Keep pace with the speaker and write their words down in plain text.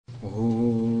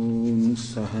Om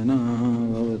Sahana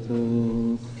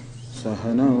Vavatu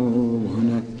Sahanau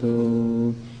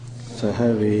Bhunaktu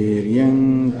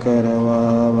Sahaviryam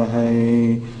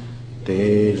Karavavahai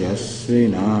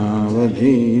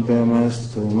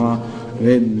Tejasvinavadhitamastu ma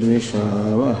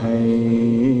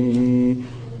Vidvishavahai.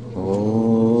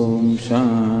 Om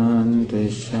Shanti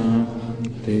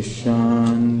Shanti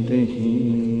Shanti.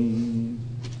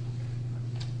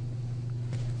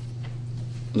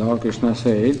 Lord Krishna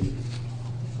said,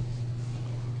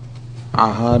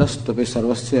 Aharastapi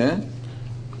sarvasya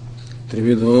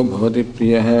trividho bhavati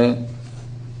priyaha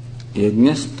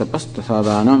yajñas tapas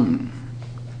tasadanam.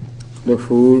 The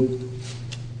food,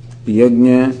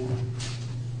 yajna,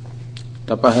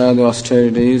 tapaha, the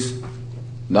austerities,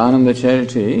 dhanam, the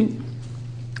charity,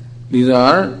 these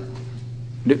are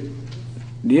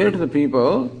dear to the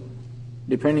people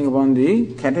depending upon the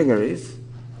categories.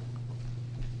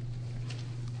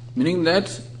 Meaning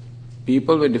that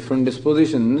people with different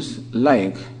dispositions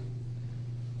like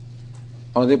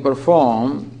or they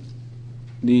perform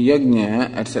the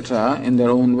yajna, etc. in their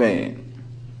own way.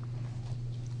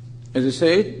 As I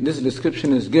said, this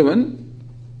description is given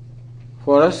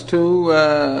for us to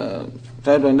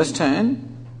try to understand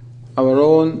our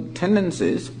own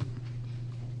tendencies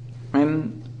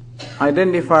and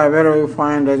identify where we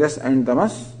find rajas and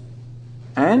tamas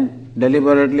and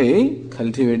deliberately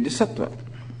cultivate the sattva.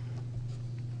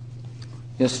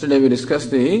 Yesterday we discussed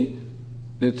the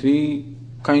three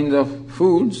kinds of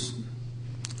foods,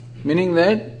 meaning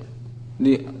that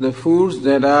the foods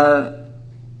that are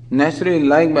naturally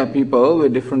liked by people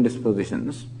with different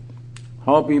dispositions.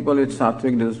 How people with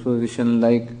sattvic disposition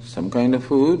like some kind of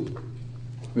food,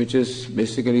 which is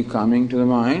basically calming to the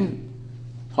mind.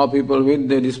 How people with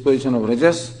the disposition of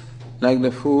rajas like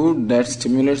the food that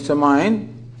stimulates the mind,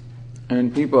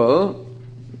 and people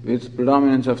with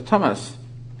predominance of tamas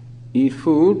eat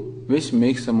food which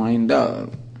makes the mind dull.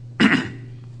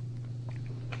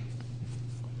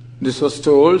 This was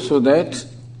told so that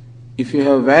if you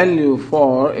have value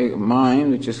for a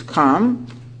mind which is calm,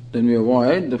 then we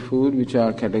avoid the food which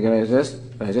are categorized as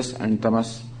rajas and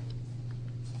tamas.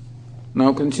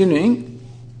 Now continuing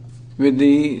with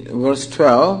the verse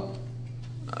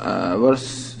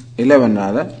 11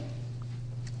 rather,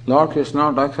 Lord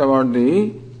Krishna talks about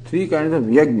the three kinds of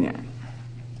yajna.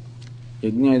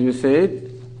 Yajna, as we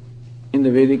said, in the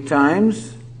Vedic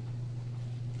times,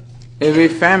 every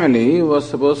family was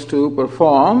supposed to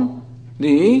perform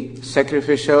the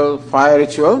sacrificial fire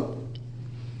ritual.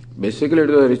 Basically, it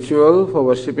was a ritual for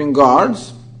worshipping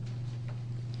gods,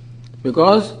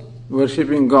 because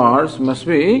worshipping gods must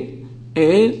be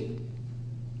a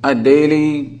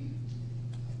daily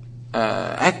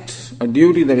act, a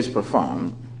duty that is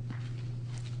performed.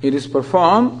 It is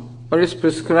performed, but it is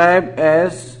prescribed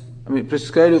to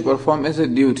perform as a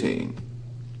duty.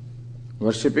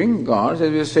 Worshipping gods,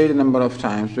 as we have said a number of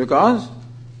times, because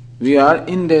we are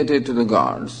indebted to the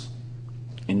gods.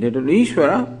 Indebted to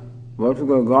Ishvara, what we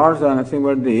call gods are nothing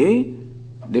but the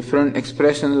different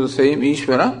expressions of the same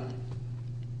Ishvara.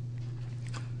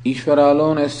 Ishvara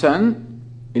alone as sun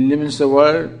illumines the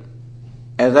world,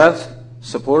 as earth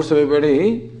supports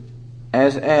everybody,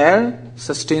 as air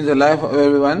sustains the life of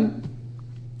everyone,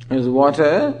 as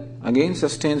water again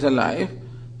sustains the life.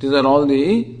 These are all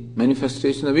the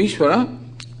manifestations of Ishvara.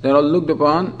 They are all looked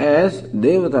upon as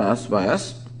devatas by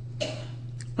us.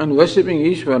 And worshipping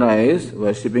Ishvara is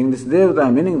worshipping this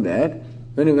devata, meaning that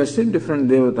when you worship different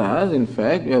devatas, in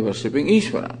fact you are worshipping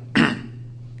Ishvara.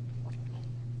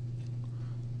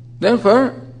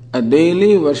 Therefore, a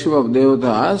daily worship of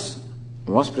devatas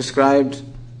was prescribed.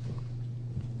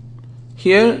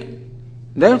 Here,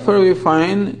 therefore, we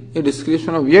find a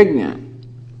description of yajna.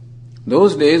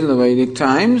 Those days in the Vedic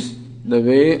times, the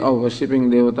way of worshipping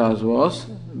devatas was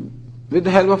with the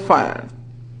help of fire.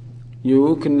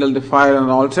 You kindle the fire on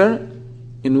an altar,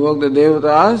 invoke the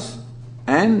devatas,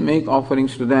 and make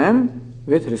offerings to them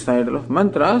with recital of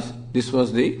mantras. This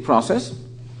was the process.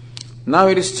 Now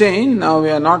it is changed. Now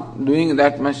we are not doing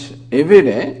that much every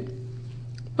day,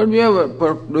 but we are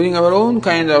doing our own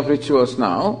kind of rituals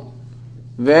now,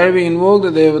 where we invoke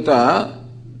the devata,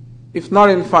 if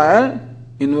not in fire,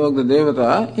 invoke the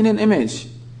devata in an image.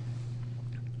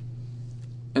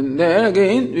 And there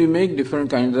again we make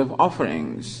different kinds of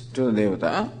offerings to the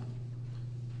devata.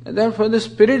 And therefore the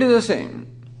spirit is the same.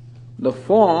 The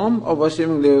form of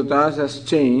worshipping devatas has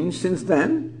changed since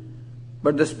then,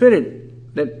 but the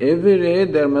spirit that every day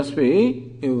there must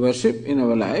be a worship in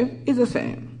our life is the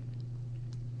same.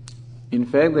 In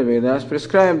fact, the Vedas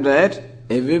prescribe that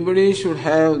everybody should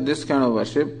have this kind of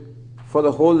worship for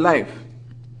the whole life.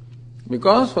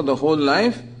 Because for the whole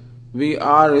life, we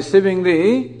are receiving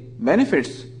the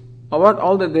benefits of what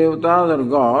all the devatas or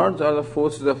gods or the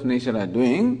forces of nature are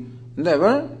doing,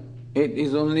 therefore it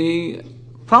is only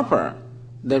proper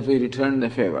that we return the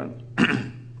favor.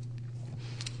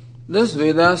 Thus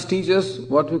Vedas teach us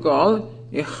what we call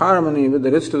a harmony with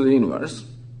the rest of the universe.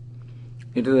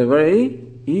 It is a very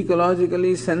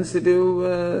ecologically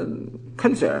sensitive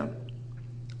culture,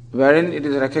 wherein it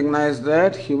is recognized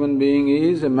that human being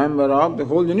is a member of the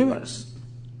whole universe.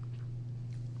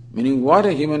 Meaning what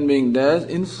a human being does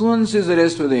influences the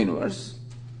rest of the universe,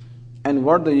 and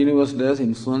what the universe does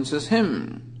influences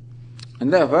him.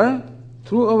 And therefore,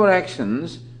 through our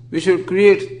actions, we should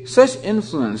create such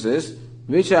influences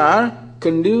which are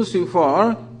conducive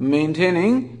for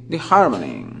maintaining the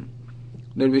harmony.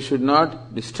 That we should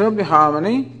not disturb the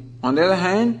harmony. On the other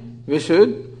hand, we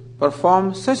should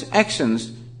perform such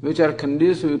actions which are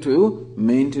conducive to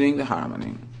maintaining the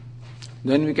harmony.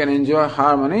 Then we can enjoy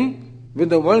harmony with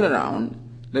the world around.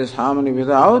 There is harmony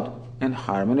without and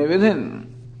harmony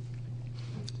within.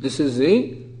 This is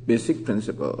the basic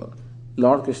principle.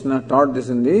 Lord Krishna taught this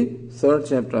in the 3rd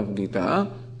chapter of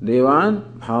Gita.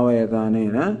 Devan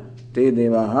bhavayatanena te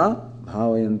devaha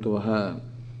bhavayantuvaha.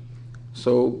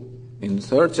 So, in the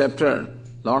 3rd chapter,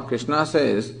 Lord Krishna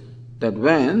says that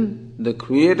when the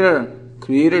Creator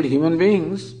created human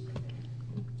beings,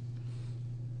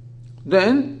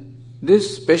 then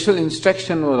this special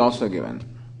instruction was also given.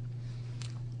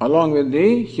 Along with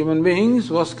the human beings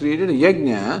was created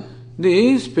yajna,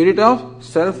 the spirit of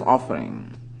self-offering.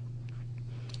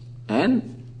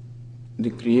 And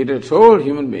the Creator told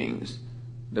human beings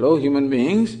that, O human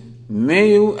beings,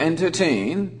 may you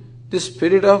entertain the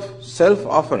spirit of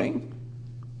self-offering,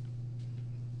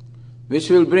 which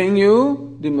will bring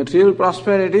you the material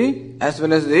prosperity as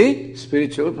well as the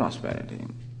spiritual prosperity.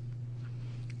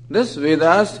 Thus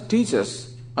Vedas teach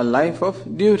us a life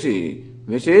of duty,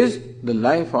 which is the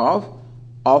life of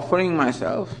offering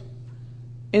myself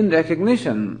in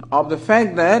recognition of the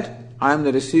fact that I am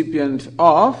the recipient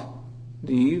of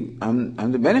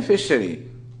I'm the beneficiary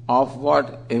of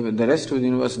what the rest of the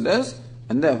universe does,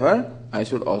 and therefore I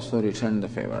should also return the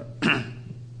favor.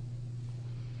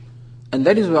 And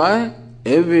that is why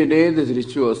every day these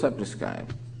rituals are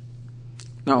prescribed.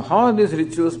 Now, how are these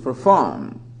rituals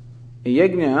performed? A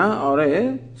yajna or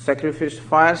a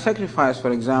fire sacrifice,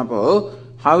 for example,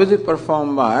 how is it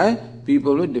performed by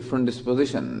people with different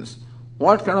dispositions?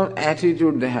 What kind of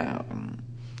attitude they have?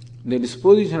 The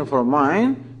disposition of our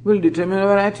mind will determine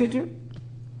our attitude.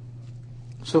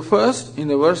 So first, in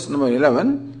the verse number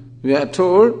 11, we are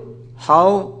told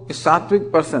how a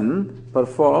sattvic person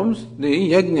performs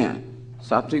the yajna.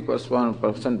 Sattvic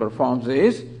person performs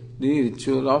is the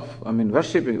ritual of,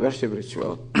 worship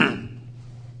ritual.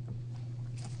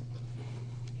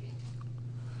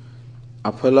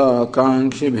 Aphala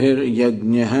kankshibhir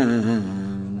yajnah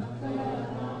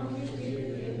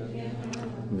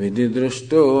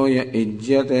vididrushto ya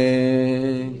ijyate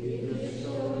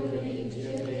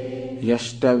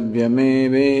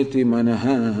yashtavyameveti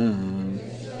manaha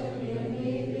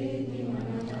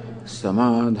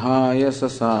samadhaya sa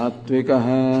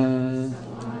sattvikaha.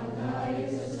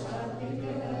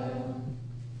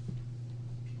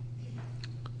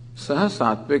 Saha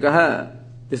sattvikaha.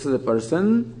 This is a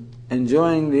person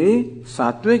enjoying the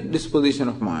sattvic disposition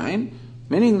of mind,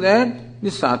 meaning that the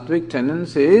sattvic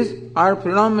tendencies are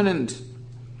predominant.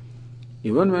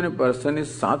 Even when a person is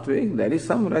sattvic, there is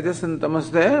some rajas and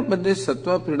tamas there, but this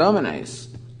sattva predominates.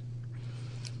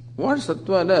 What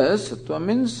sattva does? Sattva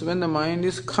means when the mind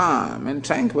is calm and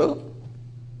tranquil.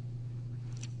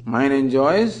 Mind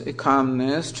enjoys a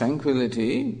calmness,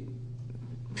 tranquility,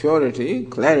 purity,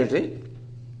 clarity.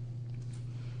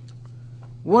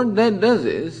 What that does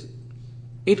is,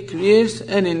 it creates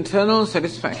an internal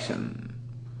satisfaction.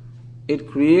 It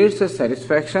creates a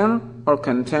satisfaction or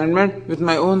contentment with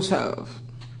my own self.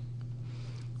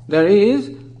 There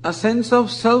is a sense of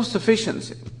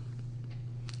self-sufficiency.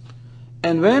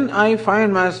 And when I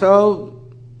find myself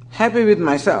happy with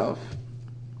myself,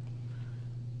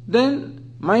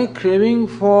 then my craving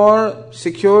for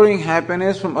securing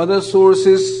happiness from other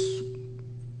sources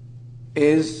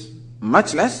is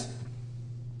much less.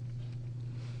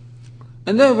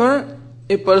 And therefore,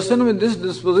 a person with this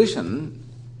disposition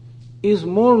is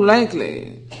more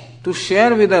likely to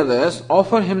share with others,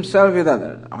 offer himself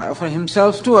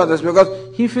to others,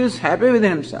 because he feels happy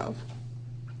within himself.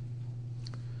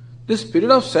 This spirit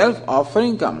of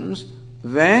self-offering comes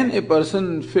when a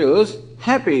person feels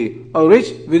happy or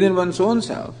rich within one's own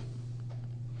self.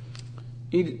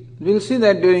 We'll see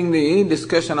that during the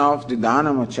discussion of the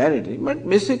dhanam or charity, but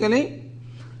basically,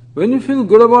 when you feel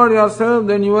good about yourself,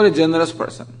 then you are a generous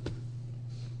person.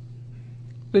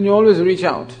 then you always reach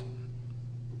out.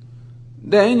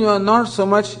 Then you are not so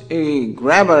much a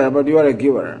grabber, but you are a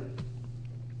giver.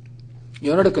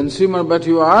 You are not a consumer, but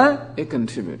you are a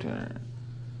contributor.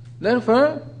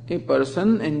 Therefore, a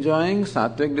person enjoying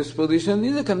sattvic disposition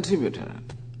is a contributor.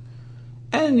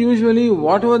 And usually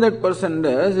whatever that person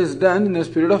does is done in a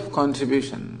spirit of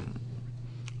contribution,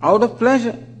 out of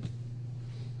pleasure.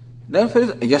 Therefore,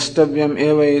 yashtavyam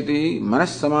eva iti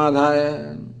manas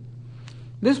samadhaya.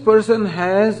 This person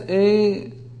has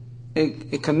a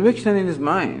conviction in his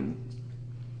mind,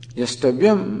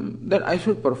 yashtavyam, that I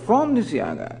should perform this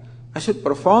yaga, I should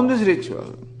perform this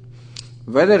ritual.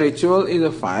 Whether ritual is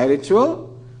a fire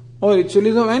ritual or ritual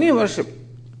is of any worship.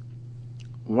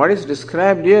 What is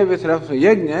described here with reference to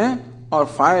yajna or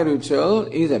fire ritual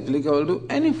is applicable to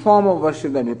any form of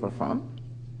worship that we perform.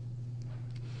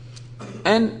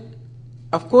 And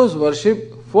of course,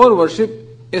 for worship,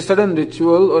 a certain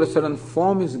ritual or a certain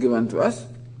form is given to us.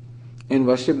 In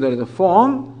worship there is a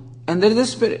form and there is a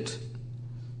spirit.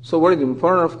 So what is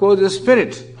important, of course, is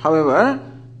spirit. However,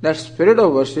 that spirit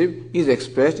of worship is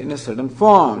expressed in a certain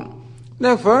form.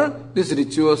 Therefore, these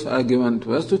rituals are given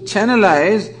to us to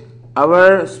channelize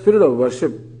our spirit of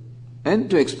worship and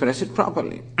to express it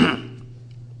properly.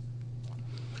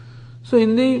 So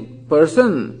in the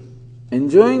person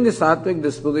enjoying the sattvic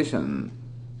disposition,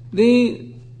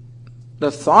 the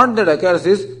thought that occurs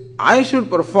is, I should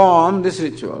perform this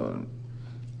ritual.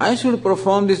 I should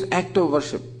perform this act of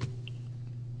worship.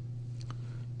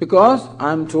 Because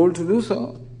I am told to do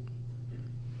so.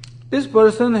 This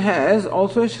person has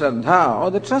also a shraddha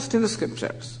or the trust in the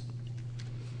scriptures.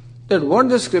 That what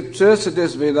the scriptures, such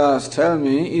as Vedas, tell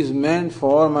me is meant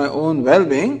for my own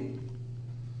well-being.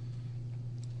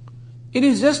 It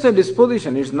is just a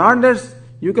disposition. It's not that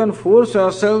you can force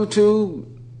yourself to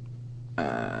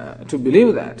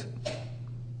believe that.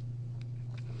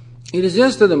 It is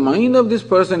just that the mind of this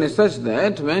person is such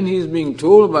that when he is being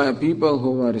told by people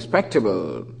who are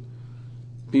respectable,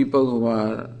 people who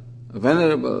are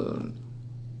venerable,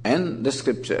 and the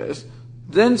scriptures,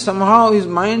 then somehow his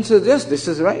mind says, yes, this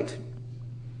is right.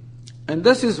 And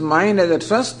thus his mind has a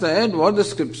trust that what the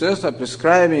scriptures are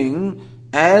prescribing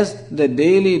as the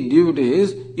daily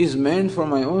duties is meant for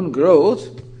my own growth.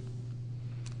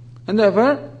 And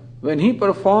therefore, when he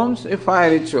performs a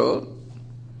fire ritual,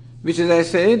 which, as I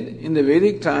said, in the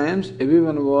Vedic times,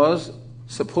 everyone was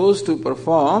supposed to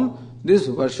perform this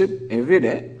worship every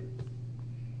day.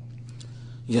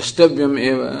 Yashtavyam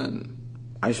eva,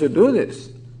 I should do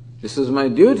this. This is my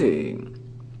duty.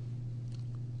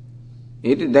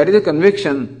 That is a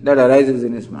conviction that arises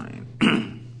in his mind.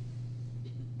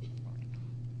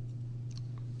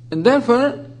 And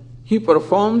therefore, he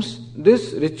performs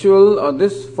this ritual or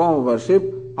this form of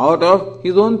worship out of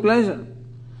his own pleasure.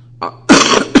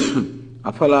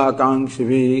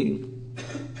 Aphalakangshivi.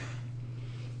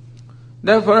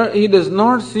 Therefore, he does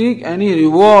not seek any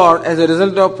reward as a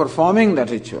result of performing that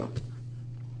ritual.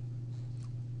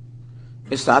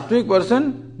 A sattvic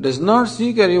person does not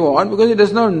seek a reward because he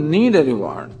does not need a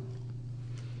reward.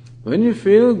 When you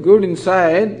feel good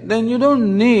inside, then you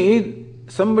don't need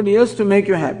somebody else to make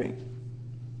you happy.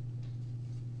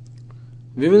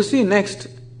 We will see next,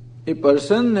 a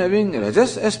person having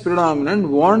rajas as predominant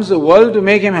wants the world to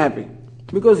make him happy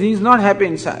because he is not happy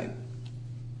inside.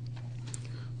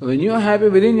 When you are happy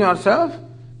within yourself,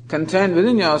 content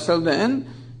within yourself, then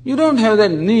you don't have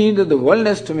that need that the world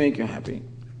has to make you happy.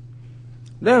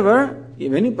 Therefore,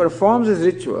 when he performs his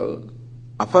ritual,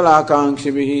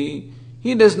 aphalakangshibihi,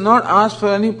 he does not ask for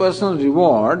any personal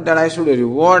reward, that I should be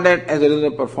rewarded as a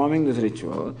result of performing this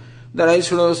ritual, that I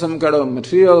should have some kind of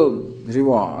material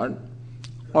reward,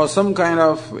 or some kind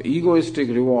of egoistic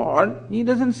reward. He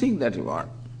doesn't seek that reward.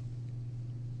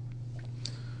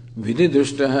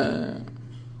 Vididrushtaha.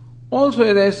 Also,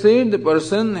 as I said, the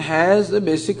person has a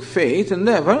basic faith, and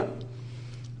therefore,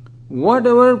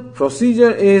 whatever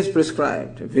procedure is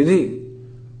prescribed, vidhi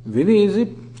is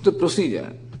the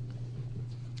procedure.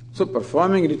 So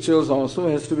performing rituals also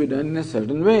has to be done in a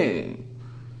certain way.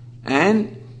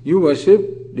 And you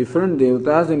worship different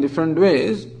devatas in different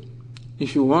ways.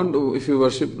 If you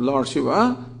worship Lord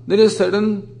Shiva, there is a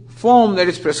certain form that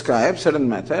is prescribed, certain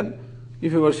method.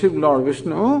 If you worship Lord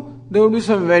Vishnu, there will be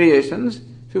some variations.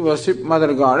 If you worship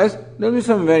Mother Goddess, there will be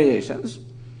some variations.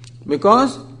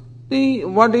 Because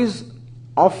what is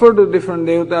offered to different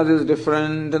devatas is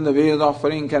different, and the way of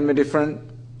offering can be different.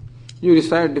 You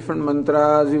recite different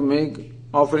mantras, you make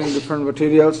offering different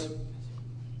materials.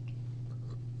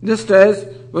 Just as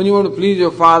when you want to please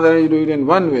your father, you do it in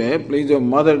one way, please your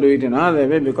mother, do it in another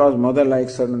way, because mother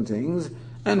likes certain things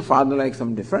and father likes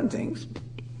some different things.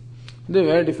 They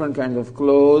wear different kinds of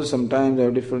clothes, sometimes they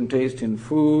have different taste in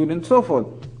food and so forth.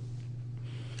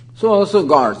 So also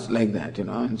gods like that,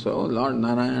 and so Lord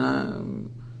Narayana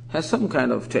has some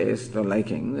kind of taste or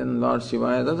liking, then Lord Shiva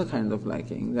has other kinds of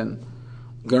likings, and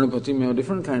Ganapati may have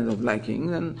different kinds of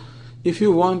likings, and if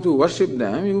you want to worship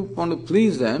them, you want to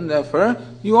please them, therefore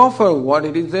you offer what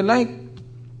it is they like.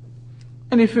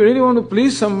 And if you really want to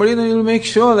please somebody, then you will make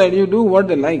sure that you do what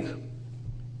they like.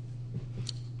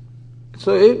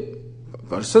 So a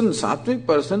sattvic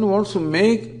person wants to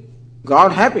make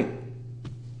God happy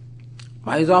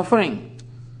by his offering.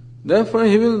 Therefore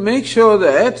he will make sure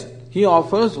that he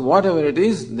offers whatever it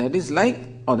is that is like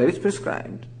or that is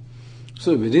prescribed.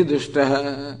 So vidhi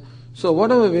drishtaha. So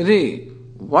whatever vidhi,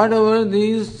 whatever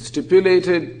these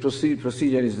stipulated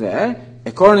procedure is there,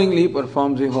 accordingly he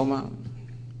performs the homa.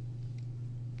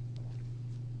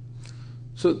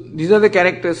 So these are the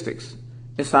characteristics.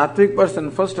 A sattvic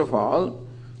person, first of all,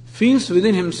 feels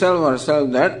within himself or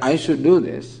herself that I should do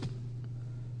this.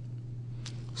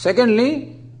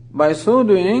 Secondly, by so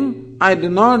doing, I do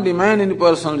not demand any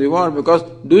personal reward because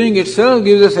doing itself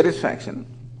gives a satisfaction.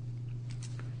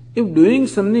 If doing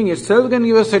something itself can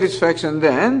give a satisfaction,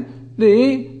 then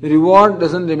the reward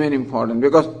doesn't remain important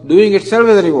because doing itself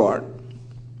is a reward.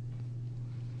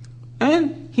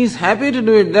 And he is happy to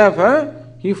do it, therefore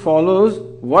he follows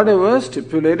whatever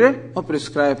stipulated or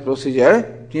prescribed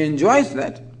procedure, he enjoys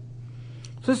that.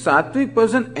 So a sattvic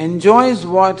person enjoys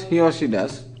what he or she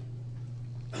does.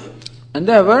 And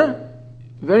therefore,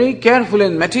 very carefully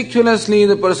and meticulously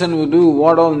the person will do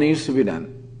what all needs to be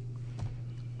done.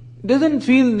 Doesn't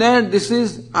feel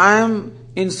that I am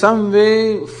in some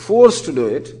way forced to do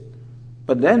it,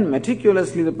 but then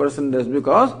meticulously the person does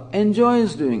because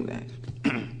enjoys doing that.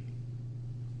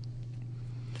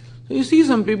 So you see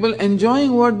some people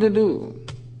enjoying what they do.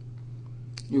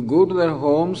 You go to their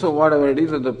homes or whatever it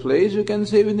is at the place, you can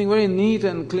see everything very neat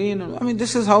and clean.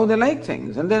 This is how they like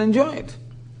things and they enjoy it.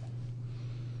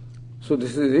 So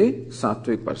this is a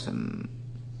sattvic person.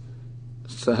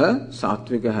 Saha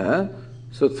sattvikaha.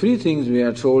 So three things we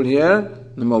are told here.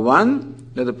 Number one,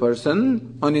 that the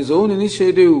person on his own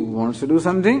initiative wants to do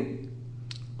something.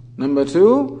 Number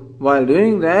two, while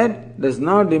doing that, does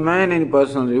not demand any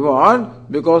personal reward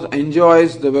because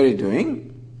enjoys the very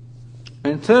doing.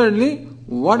 And thirdly,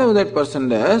 whatever that person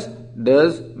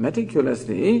does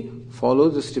meticulously,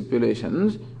 follows the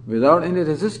stipulations without any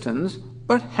resistance,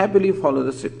 but happily follow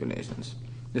the stipulations.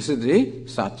 This is the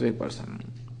sattvic person.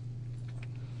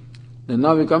 Then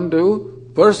now we come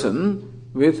to person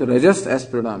with rajas as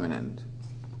predominant.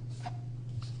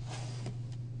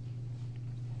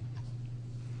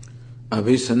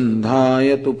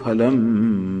 Abhisandhaya tu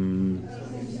phalam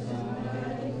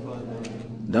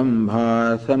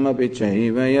dambhasamapi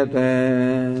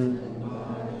chaivayate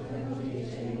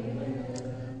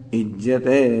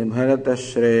ijjate bharata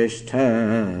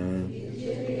shrestha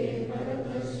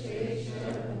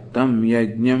tam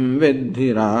yajñam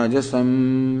vidhi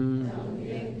rajasam.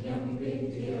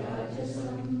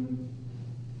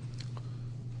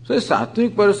 So a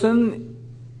sattvic person,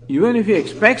 even if he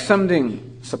expects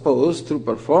something, suppose through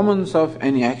performance of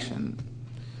any action,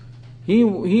 he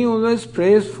always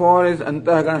prays for his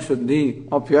antahkarana shuddhi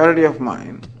or purity of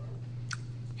mind.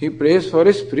 He prays for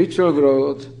his spiritual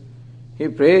growth. He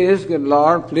prays,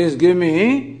 Lord, please give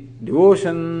me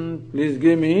devotion, please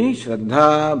give me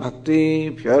shraddha,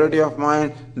 bhakti, purity of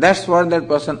mind. That's what that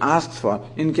person asks for,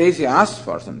 in case he asks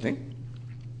for something.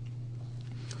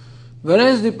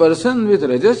 Whereas the person with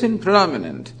rajas in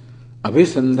predominant,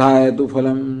 abhisandhaya tu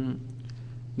phalam,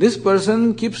 this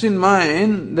person keeps in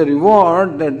mind the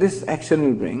reward that this action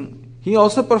will bring. He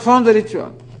also performs the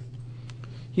ritual.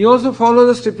 He also follows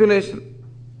the stipulation.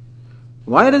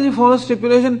 Why does he follow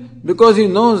stipulation? Because he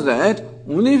knows that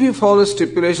only if he follows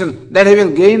stipulation that he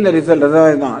will gain the result,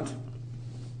 otherwise not.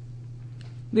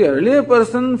 The earlier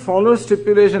person follows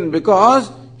stipulation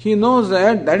because he knows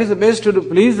that is the best way to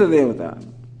please the devata.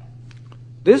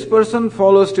 This person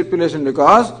follows stipulation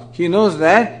because he knows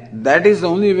that is the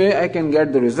only way I can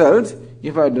get the results.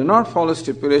 If I do not follow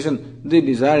stipulation, the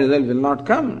desired result will not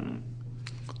come.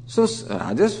 So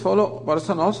rajas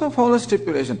person also follows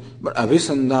stipulation, but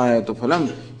abhisandhaya tu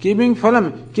phalam,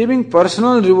 keeping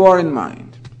personal reward in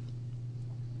mind.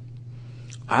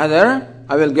 Either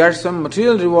I will get some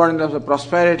material reward in terms of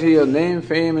prosperity or name,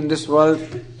 fame in this world,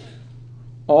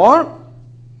 or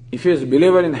if he is a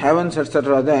believer in heavens,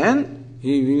 etc., then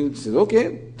he will say,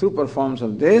 okay, through performance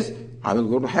of this, I will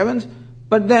go to heavens.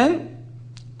 But then,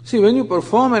 see, when you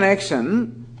perform an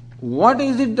action, what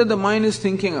is it that the mind is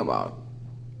thinking about?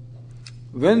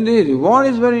 When the reward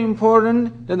is very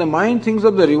important, then the mind thinks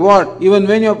of the reward even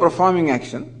when you are performing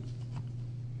action.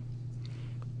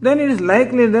 then it is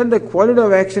likely that the quality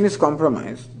of action is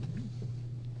compromised.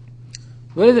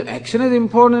 Whereas if action is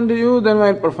important to you, then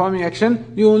while performing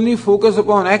action, you only focus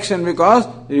upon action because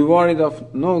reward is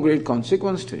of no great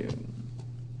consequence to you.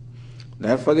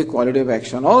 Therefore, the quality of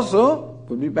action also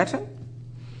would be better.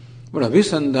 But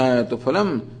abhisandhaya tu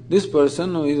phalam, this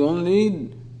person who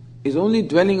is only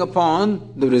dwelling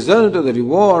upon the result of the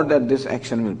reward that this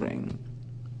action will bring.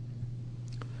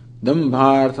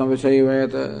 Dambhartham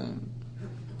vichayvayata.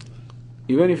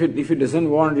 Even if it doesn't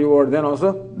want reward, then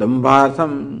also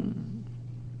dambhartham.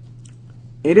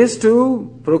 It is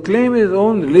to proclaim his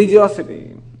own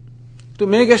religiosity, to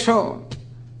make a show.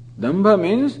 Dambha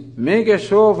means make a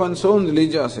show of one's own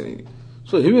religiosity.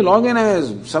 So he will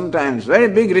organize sometimes very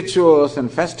big rituals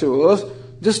and festivals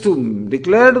just to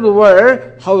declare to the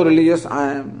world how religious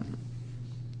I am.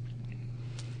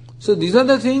 So these are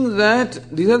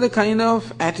the kind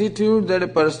of attitude that a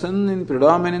person in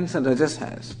predominance and rajas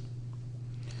has.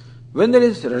 When there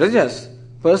is rajas,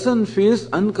 person feels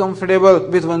uncomfortable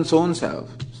with one's own self.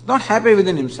 He's not happy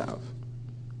within himself.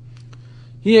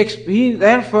 He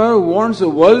therefore wants the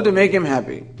world to make him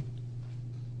happy.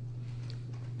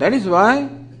 That is why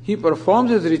he performs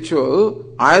his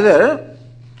ritual either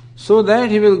so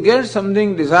that he will get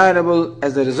something desirable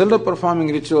as a result of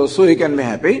performing ritual so he can be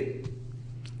happy,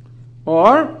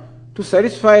 or to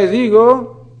satisfy his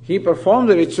ego, he performs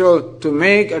the ritual to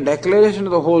make a declaration to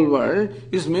the whole world.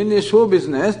 It's mainly a show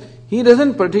business. He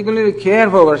doesn't particularly care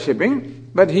for worshipping,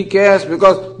 but he cares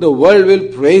because the world will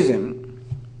praise him.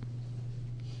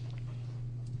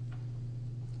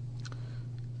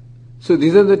 So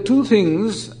these are the two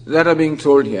things that are being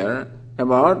told here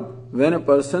about when a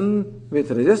person with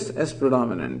rajas as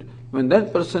predominant, when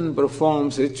that person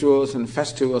performs rituals and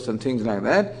festivals and things like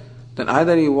that, then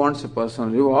either he wants a personal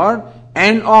reward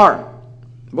and or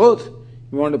both.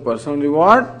 You want a personal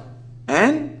reward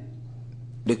and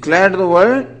declare to the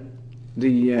world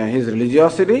his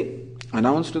religiosity,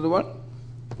 announce to the world,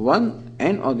 one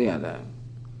and or the other.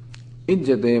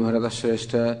 Ijjate bharata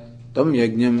shrestha tam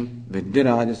yajnam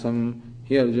vidyarajasam.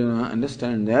 Here Arjuna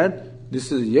understand that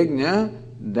this is yajna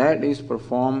that is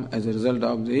performed as a result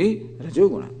of the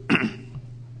rajoguna.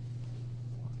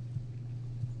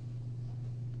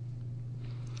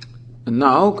 And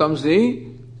now comes the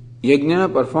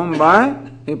yajna performed by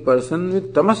a person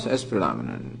with tamas as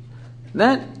predominant.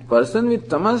 That person with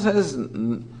tamas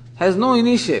has no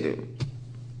initiative.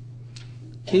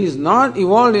 He is not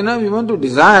evolved enough even to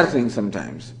desire things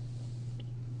sometimes.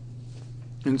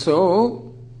 And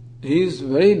so, he is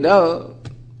very dull.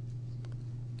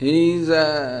 He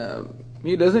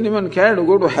doesn't even care to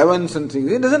go to heavens and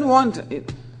things. He doesn't want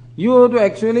it. You have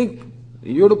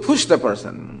to push the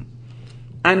person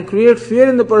and create fear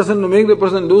in the person to make the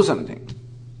person do something.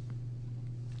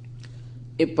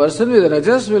 A person with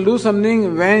rajas will do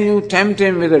something when you tempt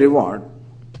him with a reward.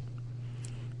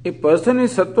 A person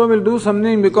with sattva will do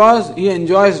something because he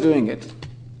enjoys doing it.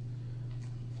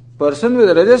 Person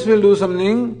with rajas will do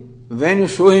something when you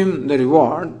show him the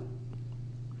reward.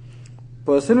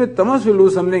 Person with tamas will do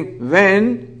something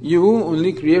when you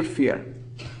only create fear.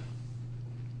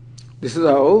 This is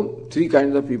how three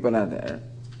kinds of people are there.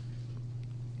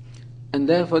 And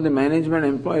therefore the management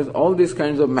employs all these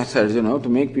kinds of methods, to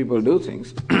make people do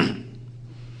things.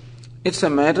 It's a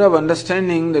matter of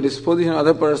understanding the disposition of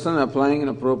other person and applying an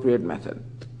appropriate method.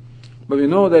 But we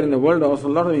know that in the world also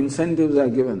a lot of incentives are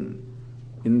given.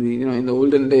 In the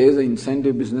olden days, the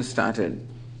incentive business started.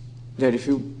 That if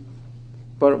you,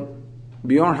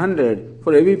 beyond 100,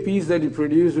 for every piece that you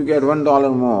produce, you get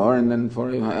 $1 more, and then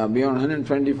for beyond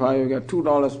 125, you get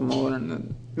 $2 more, and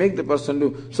then make the person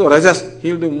do. So rajas,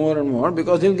 he'll do more and more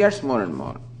because he'll get more and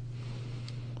more.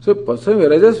 So a person with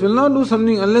rajas will not do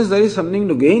something unless there is something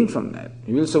to gain from that.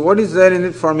 He will say, what is there in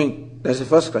it for me? That's the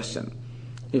first question.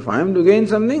 If I am to gain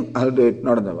something, I'll do it,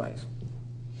 not otherwise.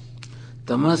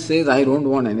 Tamas says, I don't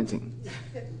want anything.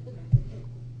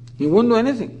 He won't do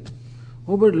anything.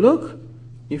 Oh, but look,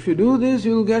 if you do this,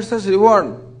 you will get such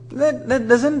reward. That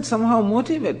doesn't somehow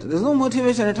motivate. There's no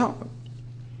motivation at all.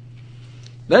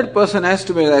 That person has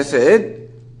to be, as I said,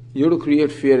 you have to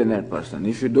create fear in that person.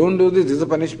 If you don't do this, this is a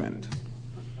punishment.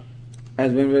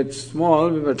 As when we were small,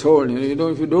 we were told,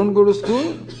 if you don't go to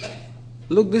school,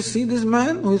 look, see this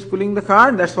man who is pulling the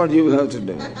cart, that's what you will have to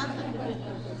do.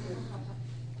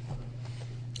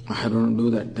 I don't do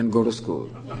that, then go to school.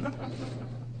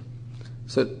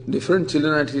 So different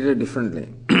children are treated differently.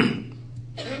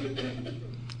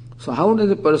 So how does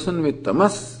a person with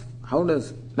tamas, how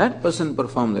does that person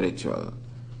perform the ritual?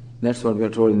 That's what we are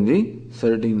told in the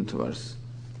 13th verse.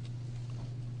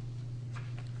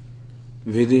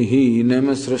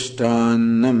 Vidihinam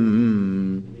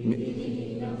srishtanam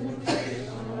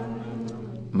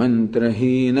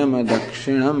mantrahinam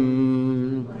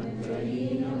adakshinam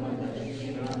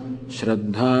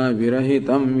Shraddha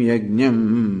virahitam yajñam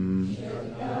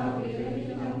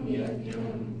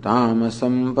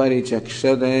tamasam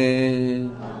parichakshate.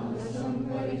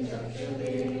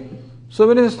 So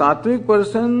when a sattvic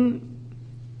person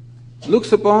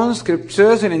looks upon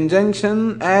scriptures and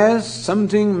injunction as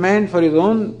something meant for his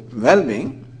own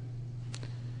well-being,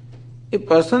 a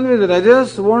person with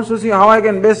rajas wants to see how I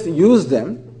can best use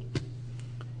them.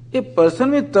 A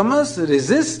person with tamas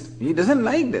resists. He doesn't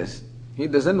like this. He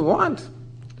doesn't want.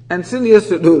 And still he has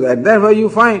to do that. Therefore you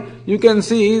can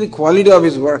see the quality of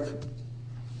his work.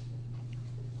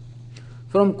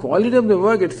 From quality of the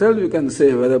work itself you can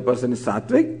say whether a person is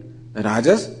sattvic,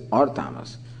 rajas or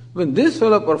tamas. When this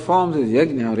fellow performs his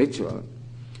yajna or ritual,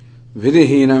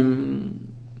 vidihinam,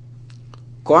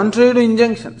 contrary to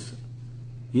injunctions,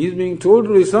 he is being told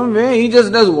to do some way, he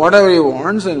just does whatever he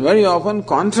wants and very often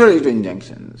contrary to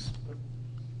injunctions.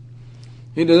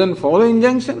 He doesn't follow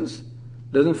injunctions,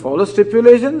 doesn't follow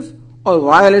stipulations or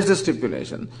violates the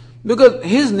stipulation. Because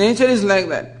his nature is like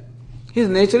that. His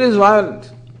nature is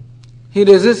violent. He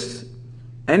resists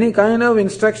any kind of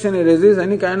instruction, he resists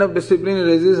any kind of discipline, he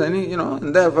resists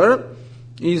and therefore,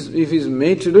 if he's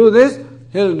made to do this,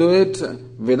 he'll do it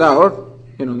without,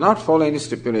 not follow any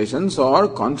stipulations or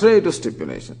contrary to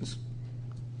stipulations.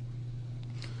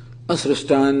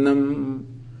 Asrishtanam.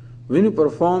 When you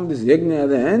perform this yajna,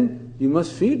 then you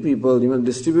must feed people, you must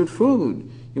distribute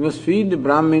food, you must feed the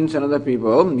Brahmins and other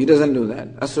people. He doesn't do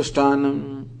that.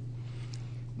 Asrishtanam.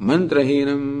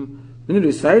 Mantrahinam. When you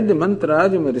recite the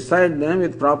mantras, you must recite them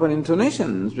with proper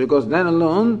intonations, because then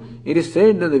alone it is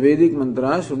said that the Vedic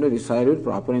mantras should be recited with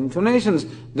proper intonations.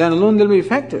 Then alone they will be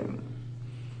effective.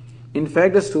 In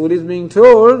fact, a story is being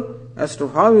told as to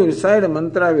how you recite a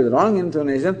mantra with wrong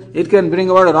intonation, it can bring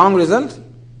about a wrong result.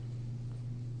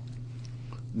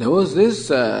 There was this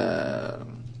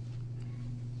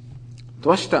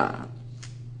Tvashta,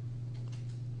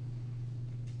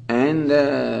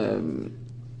 and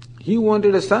he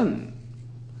wanted a son.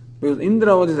 Because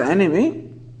Indra was his enemy,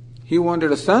 he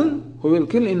wanted a son who will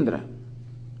kill Indra.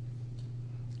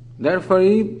 Therefore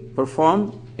he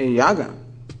performed a yaga.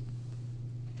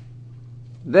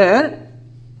 There,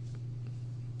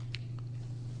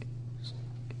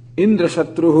 Indra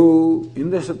Shatruhu.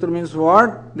 Indra Shatru means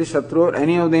what? The Shatru,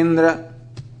 any of the Indra.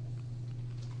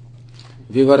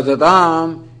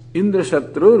 Vivardhatam. Indra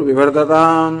Shatru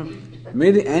Vivardhatam.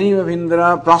 May the enemy of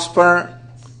Indra prosper.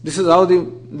 This is how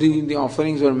the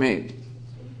offerings were made.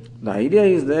 The idea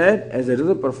is that as a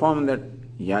result of performing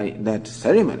that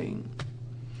ceremony,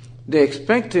 they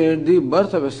expected the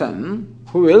birth of a son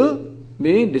who will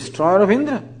be destroyer of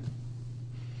Indra.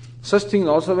 Such things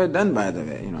also were done, by the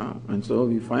way, and so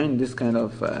we find this kind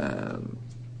of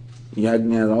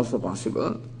yajna is also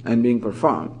possible and being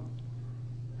performed.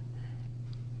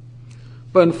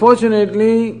 But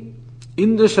unfortunately,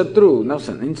 Indra Shatru, now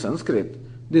in Sanskrit,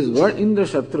 this word Indra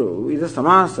Shatru is a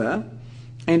samasa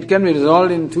and it can be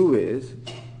resolved in two ways.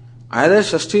 Either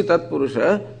Shashti Tat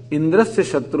Purusha, Indrasya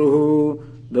Shatruhu,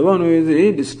 the one who is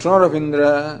the destroyer of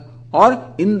Indra,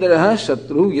 or Indraha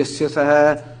Shatru Yasya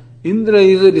Saha, Indra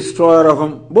is the destroyer of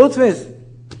him. Both ways,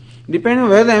 depending on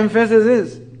where the emphasis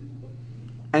is.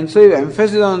 And so if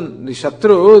emphasis on the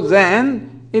Shatru,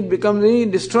 then it becomes the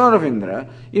destroyer of Indra.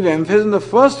 If emphasis on the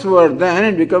first word,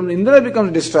 then Indra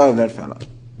becomes destroyer of that fellow.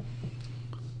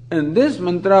 And this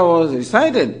mantra was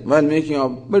recited while making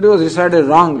up, but it was recited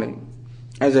wrongly.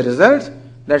 As a result,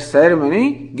 that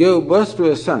ceremony gave birth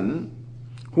to a son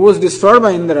who was destroyed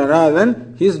by Indra rather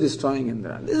than he is destroying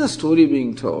Indra. This is a story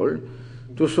being told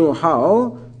to show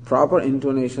how proper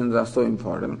intonations are so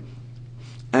important.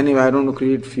 Anyway, I don't want to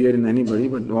create fear in anybody,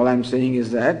 but all I'm saying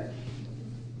is that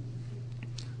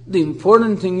the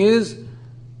important thing is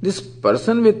this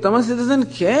person with tamas, he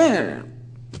doesn't care.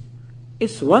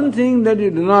 It's one thing that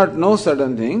you do not know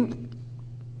certain thing,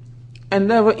 and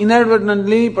therefore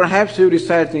inadvertently perhaps you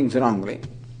recite things wrongly.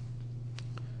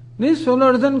 This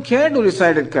fellow doesn't care to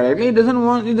recite it correctly, he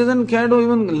doesn't care to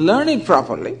even learn it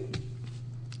properly.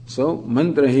 So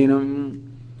mantrahinam,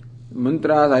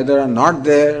 mantras either are not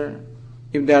there,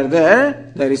 if they are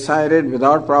there, they are recited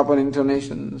without proper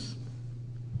intonations.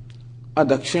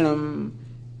 Adakshinam,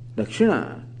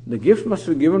 dakshina, the gift must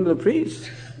be given to the priest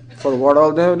for what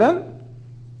all they have done.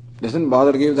 Doesn't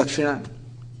bother to give dakshina.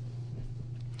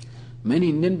 Many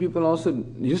Indian people also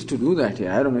used to do that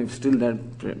here. I don't know if still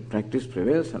that practice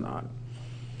prevails or not.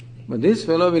 But this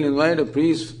fellow will invite a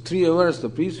priest 3 hours. The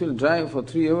priest will drive for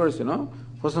 3 hours,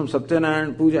 for some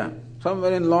Satyanarayana puja.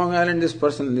 Somewhere in Long Island this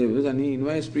person lives and he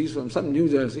invites priests from some New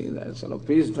Jersey. That sort of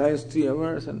priest drives 3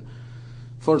 hours and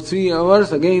for 3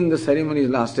 hours again the ceremony is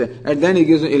lasted. And then he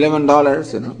gives $11,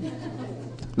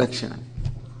 dakshina.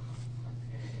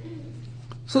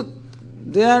 So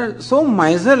they are so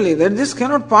miserly that they just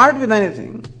cannot part with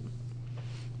anything.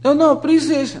 There is no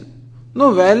appreciation,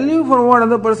 no value for what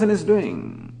other person is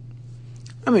doing.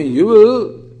 I mean, you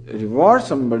will reward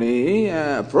somebody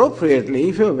appropriately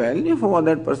if you have value for what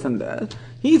that person does.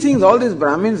 He thinks all these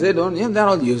Brahmins, they're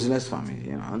all useless for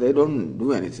me. They don't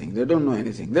do anything, they don't know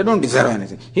anything, they don't deserve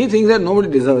anything. He thinks that nobody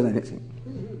deserves anything.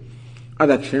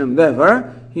 Adakshinam,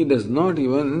 therefore, he does not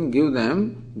even give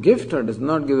them gift or does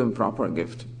not give them proper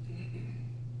gift.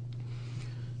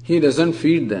 He doesn't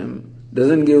feed them,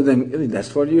 doesn't give them.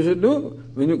 That's what you should do.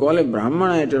 When you call a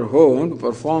Brahmana at your home to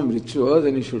perform rituals,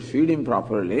 then you should feed him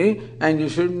properly and you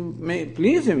should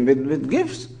please him with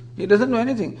gifts. He doesn't do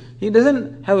anything. He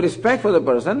doesn't have respect for the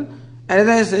person. And as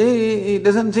I say, he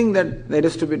doesn't think that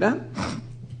is to be done.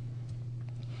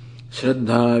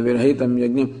 Shraddha virahitam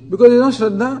yajnam. Because there is no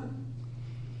Shraddha.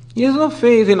 He has no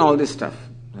faith in all this stuff.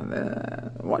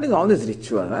 What is all this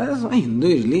ritual? That's why Hindu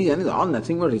religion is all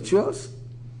nothing but rituals.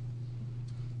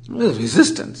 There's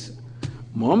resistance.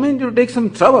 Moment you take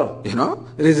some trouble,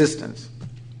 resistance.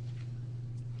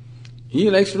 He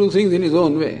likes to do things in his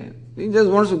own way. He just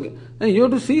wants to. And you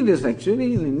have to see this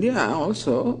actually in India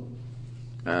also.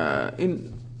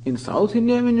 In South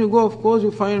India, when you go, of course,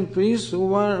 you find priests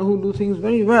who do things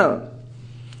very well.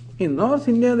 In North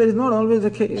India, that is not always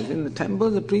the case. In the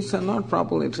temples, the priests are not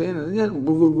properly trained.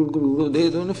 They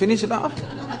don't finish it off.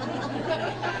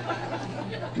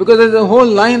 Because there's a whole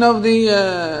line of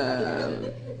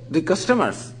the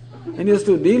customers, and he has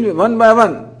to deal with one by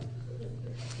one.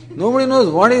 Nobody knows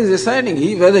what he is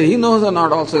deciding. Whether he knows or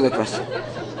not also is the question.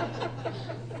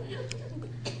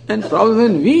 And probably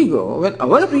when we go, when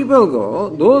our people go,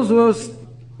 those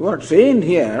who are trained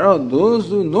here, or those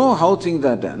who know how things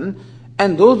are done,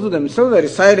 and those who themselves are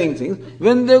reciting things,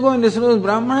 when they go and listen to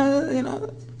Brahmana,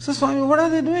 so Swami, what are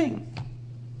they doing?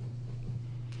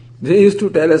 They used to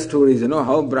tell us stories,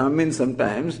 how Brahmins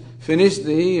sometimes finish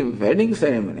the wedding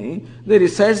ceremony, they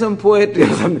recite some poetry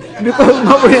or something, because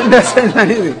nobody understands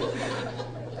anything.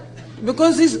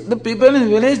 Because the people in the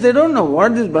village, they don't know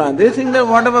what this Brahmin, they think that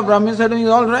whatever Brahmins are doing is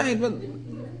all right. But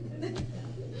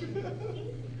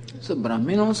so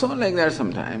Brahmin also like that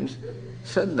sometimes,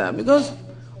 Shraddha, because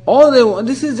all they want,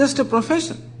 this is just a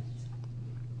profession.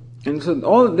 And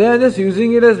so they are just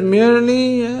using it as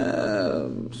merely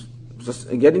just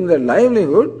getting their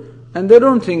livelihood, and they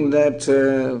don't think that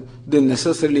they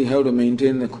necessarily have to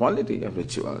maintain the quality of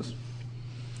rituals.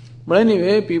 But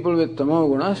anyway, people with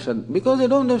tamoguna, because they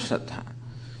don't have Shraddha.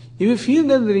 If you feel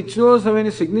that the rituals have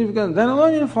any significance, then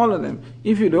alone you follow them.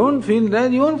 If you don't feel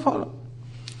that, you won't follow.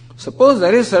 Suppose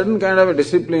there is certain kind of a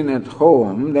discipline at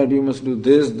home, that you must do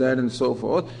this, that and so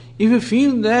forth. If you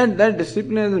feel that that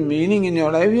discipline has a meaning in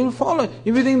your life, you will follow.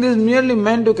 If you think this is merely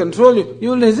meant to control you, you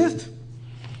will resist.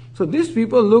 So these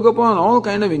people look upon all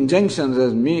kind of injunctions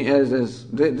as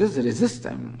they resist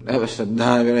them. They have a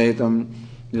Shraddha virahitam.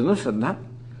 There is no Shraddha.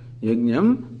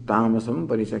 Yajnam tamasam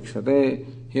parichakshate.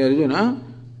 Here Arjuna,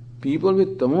 people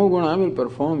with tamoguna will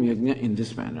perform yajna in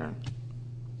this manner.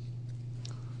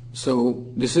 So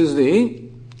this is the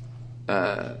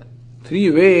 3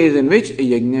 ways in which a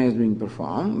yajna is being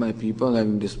performed by people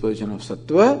having disposition of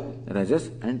sattva,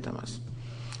 rajas and tamas.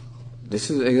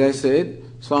 This is, as I said,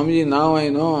 Swamiji, now I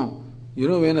know.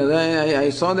 When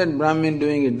I saw that Brahmin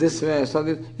doing it this way, I saw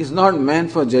this. It's not meant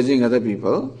for judging other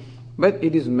people, but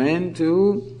it is meant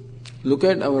to look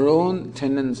at our own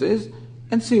tendencies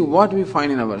and see what we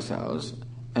find in ourselves.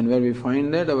 And where we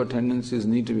find that our tendencies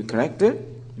need to be corrected,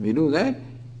 we do that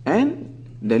and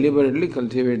deliberately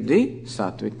cultivate the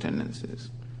sattvic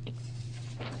tendencies.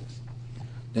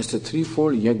 That's the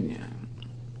threefold yajna.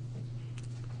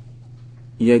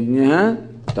 Yajna,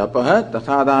 tapaha,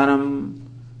 tathadanam.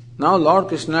 Now Lord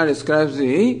Krishna describes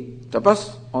the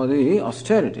tapas or the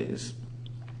austerities.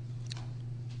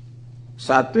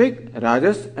 Sattvic,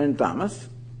 Rajas and Tamas.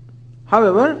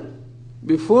 However,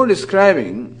 before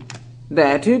describing the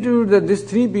attitude that these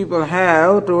 3 people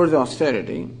have towards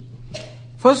austerity,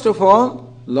 first of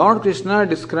all, Lord Krishna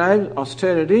describes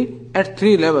austerity at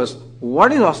 3 levels.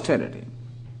 What is austerity?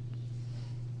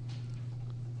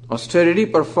 Austerity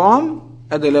performed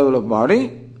at the level of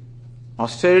body,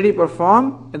 austerity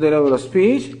performed at the level of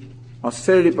speech,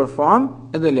 austerity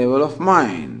performed at the level of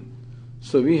mind.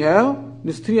 So we have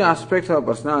these 3 aspects of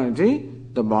personality,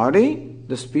 the body,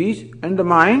 the speech and the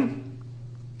mind.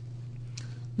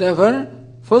 Therefore,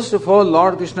 first of all,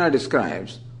 Lord Krishna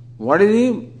describes What is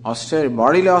the austerity?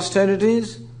 Bodily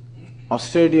austerities,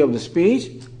 austerity of the speech,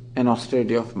 and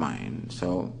austerity of mind.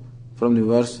 So, from the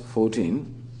verse 14,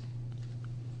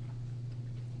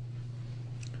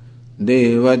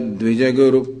 Devadvija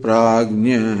Guru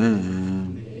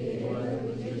Prajna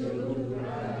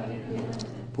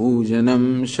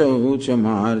Pujanam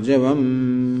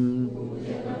Shauchamarjavam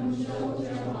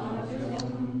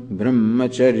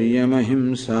Brahmacharyam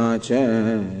Ahimsa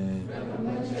Cha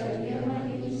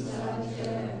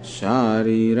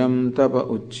Shariram Tapa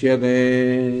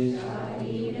Uchyate.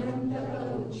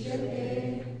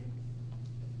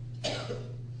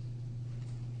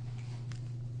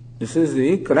 This is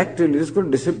the corrective, this is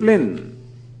called discipline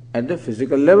at the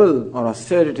physical level, or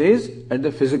austerities at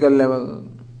the physical level.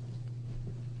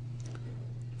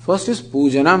 First is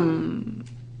pujanam,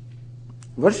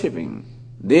 worshipping.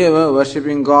 Deva,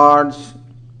 worshipping gods.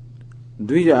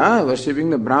 Dvija, worshipping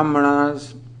the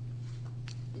brahmanas.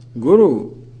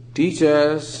 Guru,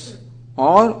 teachers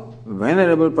or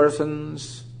venerable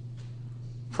persons.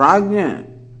 Prajna,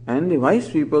 and the wise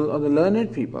people or the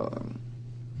learned people.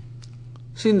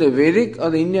 See, in the Vedic or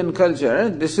the Indian culture,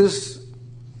 this is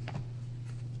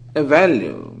a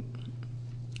value.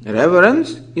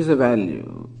 Reverence is a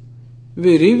value.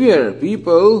 We revere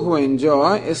people who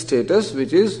enjoy a status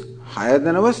which is higher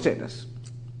than our status.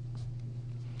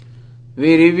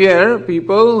 We revere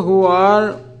people who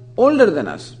are older than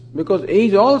us, because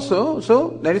age also,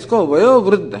 so that is called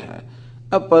Vayovruddha.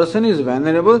 A person is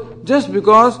venerable just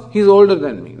because he is older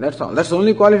than me. That's all. That's the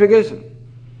only qualification.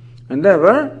 And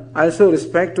therefore, I show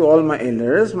respect to all my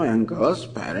elders, my uncles,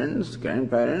 parents,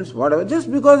 grandparents, whatever, just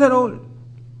because they are old.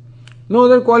 No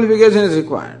other qualification is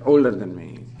required, older than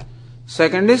me.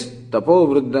 Second is tapo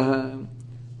vruddha.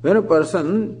 When a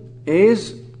person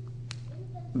is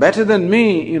better than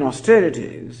me in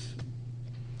austerities,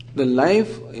 the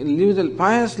life, lives a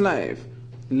pious life,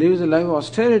 lives a life of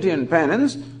austerity and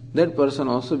penance, that person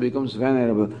also becomes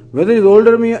venerable, whether he is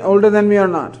older than me or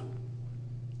not.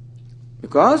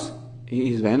 Because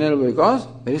he is venerable because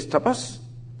there is tapas,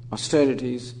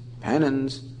 austerities,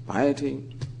 penance, piety.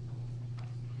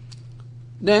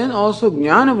 Then also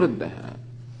jnana vruddha,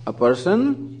 a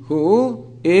person who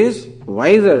is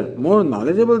wiser, more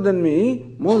knowledgeable than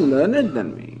me, more learned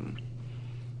than me.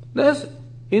 Thus,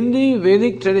 in the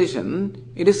Vedic tradition,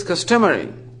 it is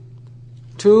customary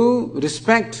to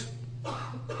respect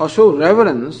or show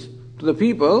reverence to the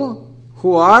people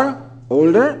who are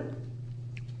older,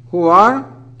 who are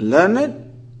learned,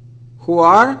 who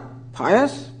are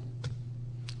pious,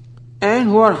 and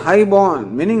who are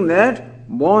high-born, meaning that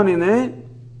born in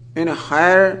a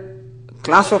higher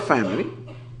class of family.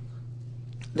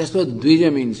 That's what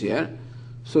Dvija means here.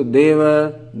 So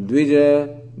Deva, Dvija,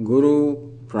 Guru,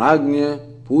 Prajna,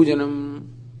 Pujanam,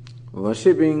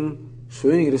 worshipping,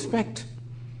 showing respect.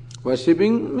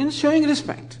 Worshipping means showing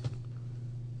respect.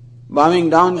 Bowing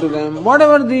down to them,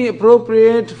 whatever the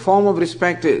appropriate form of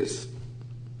respect is.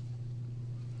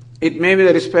 It may be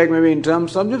the respect, maybe in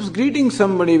terms of just greeting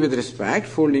somebody with respect,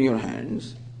 folding your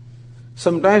hands.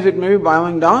 Sometimes it may be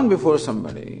bowing down before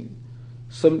somebody.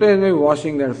 Sometimes maybe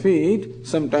washing their feet,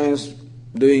 sometimes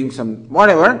doing some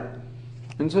whatever.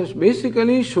 And so it's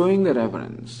basically showing the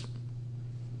reverence.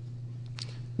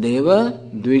 Deva,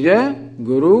 Dvija,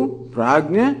 Guru,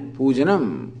 Prajna,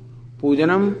 Pujanam.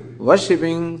 Pujanam,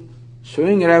 worshipping,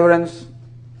 showing reverence.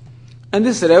 And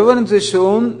this reverence is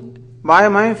shown by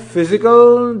my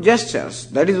physical gestures.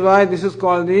 That is why this is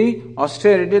called the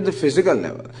austerity at the physical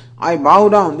level. I bow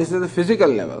down, this is the physical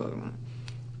level.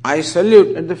 I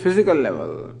salute at the physical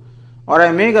level. Or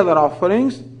I make other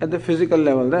offerings at the physical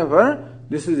level. Therefore,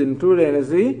 this is included as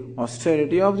the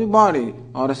austerity of the body,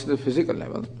 or as the physical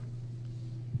level.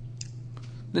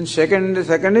 Then the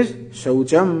second is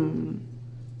shaucham,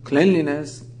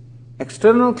 cleanliness.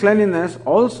 External cleanliness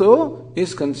also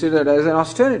is considered as an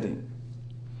austerity.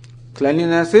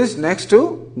 Cleanliness is next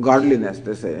to godliness,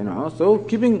 they say, So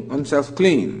keeping oneself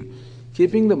clean,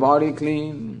 keeping the body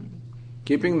clean,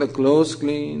 keeping the clothes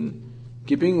clean,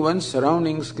 keeping one's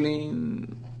surroundings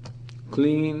clean,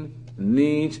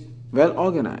 neat, well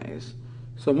organized.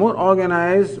 So more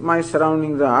organized my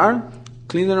surroundings are,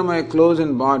 cleaner my clothes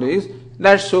and bodies,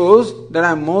 that shows that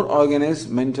I am more organized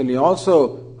mentally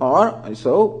also, or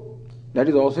so that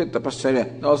is also a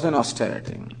tapasya, also an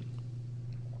austerity.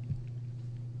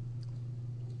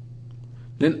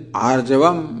 Then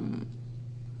arjavam.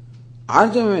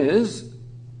 Arjavam is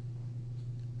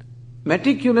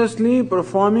meticulously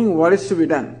performing what is to be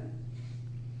done.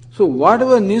 So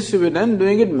whatever needs to be done,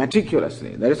 doing it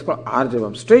meticulously. That is called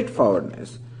arjavam,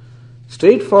 straightforwardness.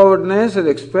 Straightforwardness as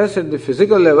expressed at the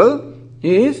physical level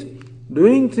is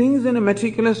doing things in a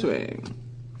meticulous way.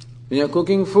 When you are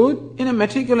cooking food, in a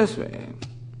meticulous way.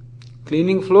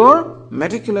 Cleaning floor,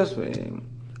 meticulous way.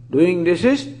 Doing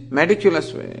dishes,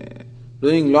 meticulous way.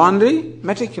 Doing laundry,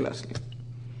 meticulously.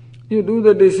 You do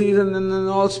the dishes and then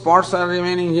all spots are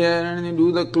remaining here, and you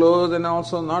do the clothes and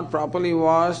also not properly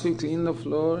washed, you clean the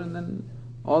floor and then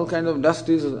all kind of dust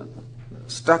is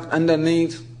stuck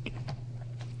underneath.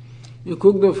 You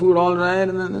cook the food all right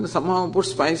and then somehow put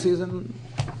spices and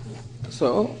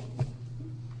so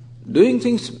doing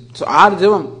things, so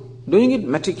arjavam, doing it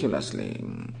meticulously.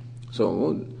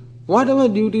 So whatever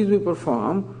duties we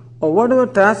perform or whatever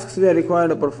tasks we are required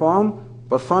to perform,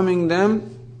 performing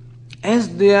them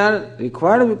as they are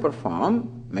required to be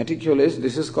performed, meticulous,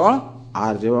 this is called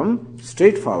arjavam,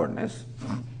 straightforwardness.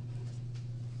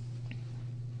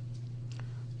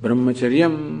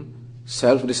 Brahmacharyam,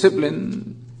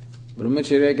 self-discipline.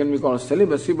 Brahmacharya can be called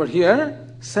celibacy, but here,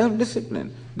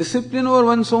 self-discipline. Discipline over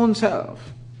one's own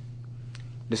self.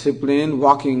 Discipline,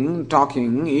 walking,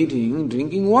 talking, eating,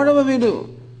 drinking, whatever we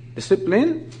do.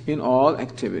 Discipline in all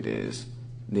activities.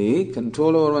 The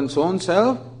control over one's own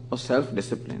self or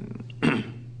self-discipline.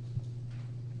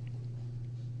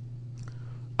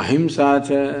 Ahimsa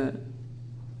cha,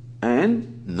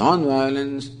 and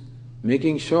non-violence,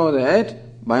 making sure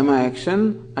that by my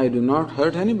action I do not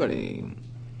hurt anybody.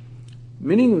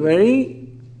 Meaning very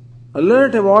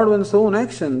alert about one's own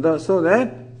action so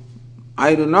that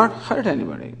I do not hurt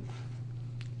anybody.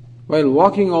 While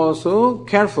walking also,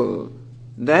 careful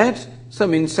that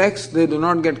some insects, they do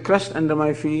not get crushed under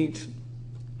my feet.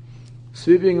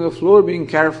 Sweeping the floor, being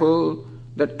careful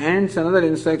that ants and other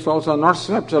insects also are not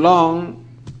swept along.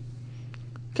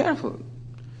 Careful.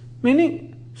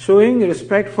 Meaning showing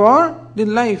respect for the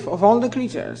life of all the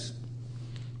creatures.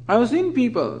 I have seen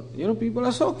people, people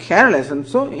are so careless and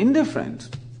so indifferent.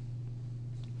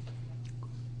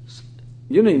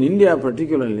 In India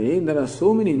particularly, there are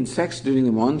so many insects during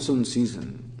the monsoon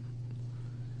season.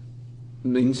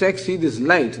 The insects see this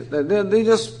light, they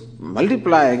just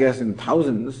multiply, I guess, in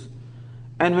thousands.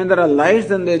 And when there are lights,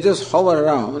 then they just hover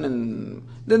around and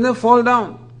then they fall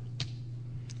down.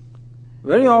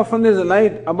 Very often there is a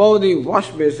light above the wash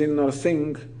basin or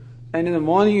sink, and in the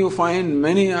morning you find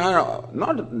many are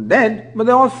not dead, but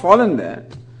they all fallen there.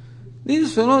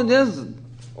 These fellows just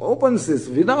opens this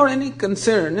without any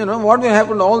concern. What will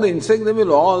happen to all the insects? They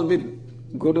will all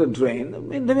go to the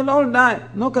drain. They will all die.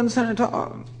 No concern at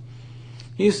all.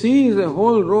 He sees a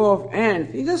whole row of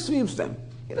ants. He just sweeps them.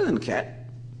 He doesn't care.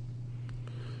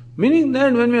 Meaning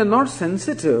that when we are not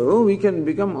sensitive, we can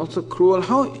become also cruel.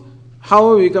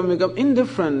 How we can become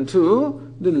indifferent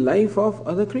to the life of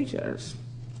other creatures.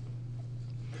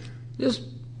 Just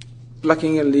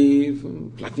plucking a leaf,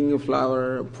 plucking a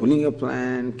flower, pulling a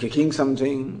plant, kicking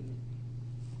something.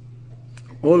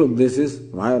 All of this is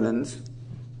violence.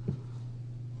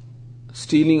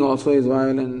 Stealing also is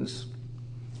violence.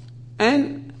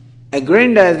 And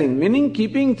aggrandizing, meaning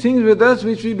keeping things with us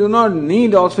which we do not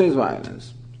need, also is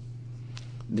violence.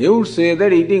 They would say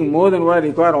that eating more than what I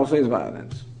require also is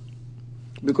violence.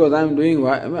 Because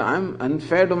I'm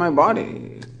unfair to my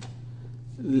body.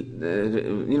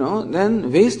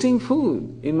 Then wasting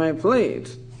food in my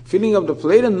plate, filling up the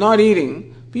plate and not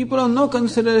eating, people have no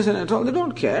consideration at all. They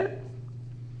don't care.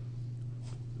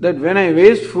 That when I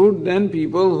waste food, then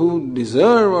people who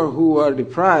deserve or who are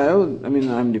deprived,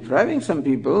 I'm depriving some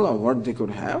people of what they could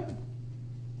have.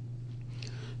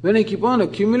 When I keep on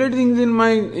accumulating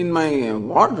things in my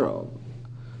wardrobe,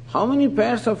 how many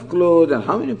pairs of clothes and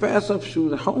how many pairs of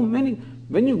shoes,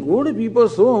 when you go to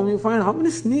people's home, you find how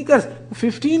many sneakers,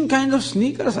 15 kinds of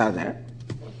sneakers are there.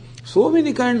 So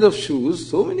many kinds of shoes,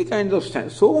 so many kinds of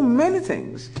stands, so many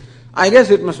things. I guess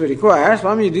it must be required.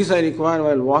 Swami, this I require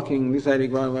while walking, this I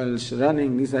require while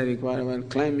running, this I require while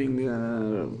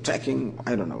climbing, trekking,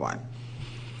 I don't know what.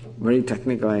 Very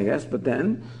technical, I guess, but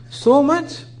then so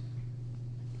much.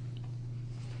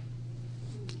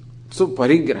 So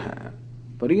parigraha.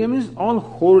 Parigraha means all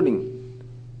hoarding,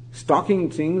 stocking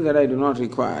things that I do not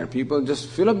require. People just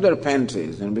fill up their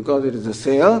pantries, and because it is a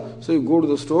sale, so you go to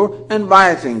the store and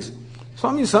buy things.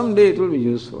 Swami, someday it will be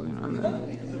useful,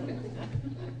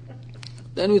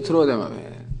 Then we throw them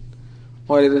away.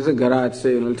 Or if there's a garage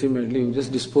sale, ultimately we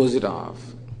just dispose it off.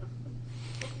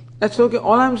 That's okay.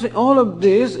 All I'm saying, all of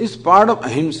this is part of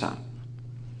ahimsa.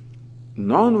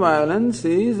 Non-violence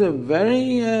is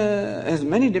has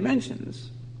many dimensions.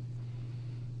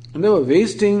 And therefore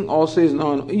wasting also is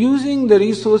using the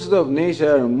resources of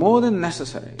nature more than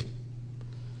necessary.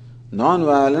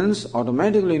 Non-violence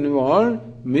automatically involves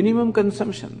minimum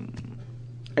consumption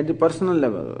at the personal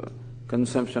level.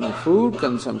 Consumption of food,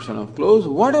 consumption of clothes,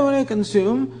 whatever I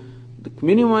consume,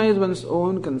 minimize one's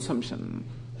own consumption,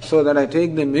 so that I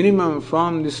take the minimum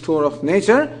from the store of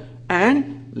nature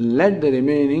and let the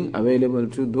remaining available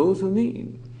to those who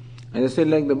need. As I said,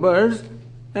 like the birds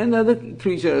and other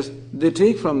creatures, they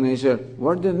take from nature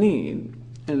what they need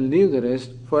and leave the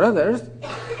rest for others.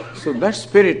 So that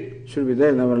spirit should be there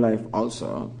in our life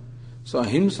also. So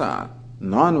ahimsa,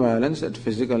 non-violence at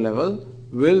physical level,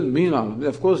 will mean all of this.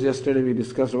 Of course, yesterday we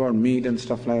discussed about meat and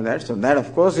stuff like that. So that,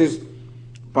 of course, is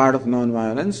part of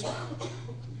non-violence.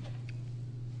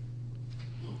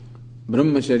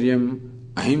 Brahmacharyam,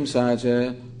 ahimsa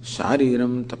cha,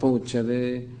 shariram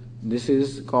tapauchyate. This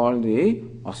is called the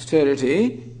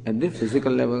austerity at the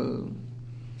physical level.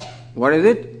 What is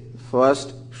it?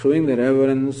 First, showing the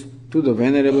reverence to the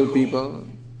venerable people.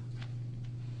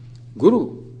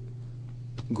 Guru.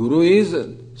 Guru is,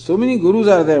 so many gurus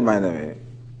are there, by the way.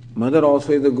 Mother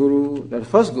also is the guru, that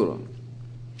first guru.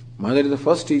 Mother is the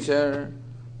first teacher,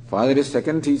 father is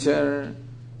second teacher,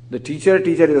 the teacher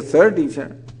is the third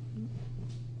teacher.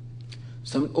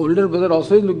 Some older brother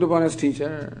also is looked upon as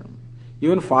teacher.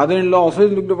 Even father-in-law also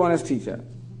is looked upon as teacher.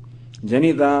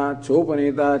 Janita,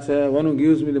 Chopaneta, one who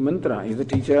gives me the mantra is the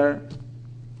teacher.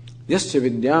 Yascha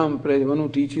Vidyam, one who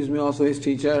teaches me also is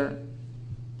teacher.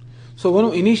 So one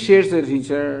who initiates the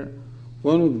teacher,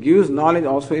 one who gives knowledge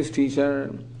also is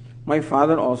teacher. My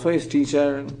father also is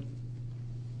teacher.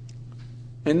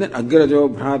 And then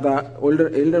Agrajo, Bhrata,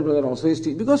 elder brother also is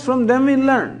teacher. Because from them we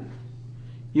learn.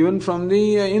 Even from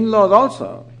the in-laws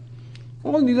also.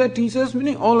 All these are teachers,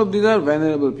 meaning all of these are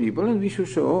venerable people, and we should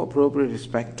show appropriate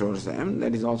respect towards them.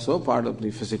 That is also part of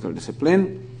the physical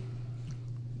discipline.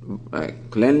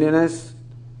 Cleanliness,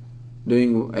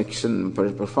 doing action,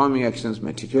 performing actions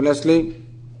meticulously,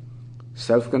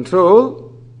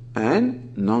 self-control,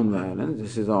 and non-violence.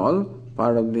 This is all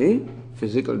part of the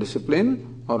physical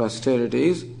discipline or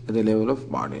austerities at the level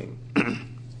of body.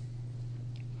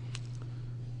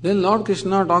 Then Lord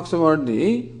Krishna talks about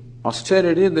the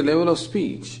austerity at the level of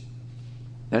speech.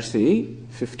 That's the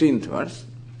 15th verse.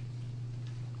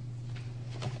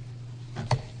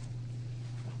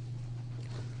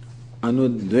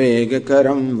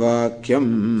 Anudvegakaram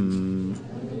vakyam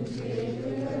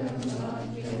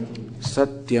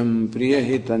satyam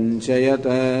priyahitam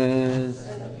chayata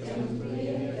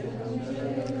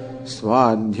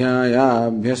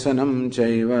swadhyayabhyasanam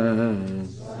chaiva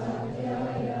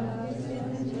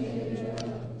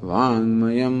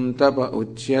Vangmayam tapa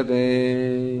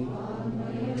uchyate.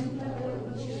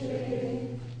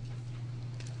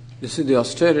 This is the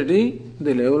austerity,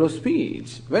 the level of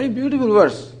speech. Very beautiful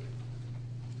verse.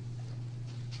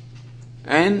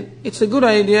 And it's a good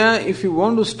idea if you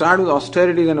want to start with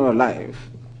austerities in our life.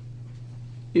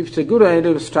 It's a good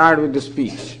idea to start with the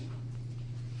speech.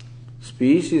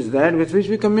 Speech is that with which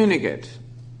we communicate.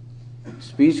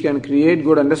 Speech can create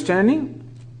good understanding,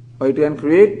 or it can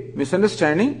create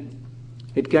misunderstanding,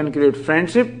 it can create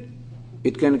friendship,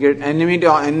 it can create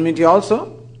enmity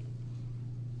also.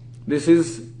 This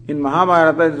is, in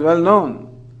Mahabharata, it's well known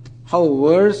how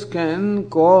words can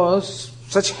cause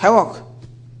such havoc.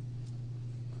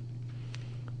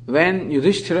 When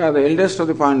Yudhishthira, the eldest of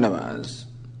the Pandavas,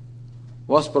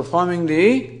 was performing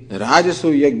the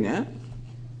Rajasu Yajna,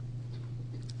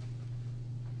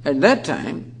 at that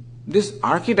time, this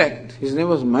architect, his name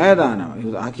was Mayadana, he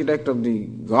was architect of the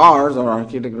gods or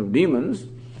architect of demons.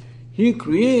 He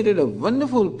created a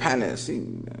wonderful palace,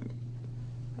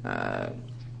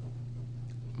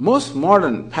 most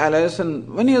modern palace, and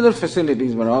many other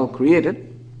facilities were all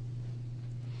created.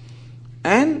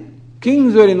 And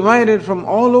kings were invited from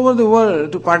all over the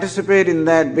world to participate in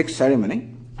that big ceremony.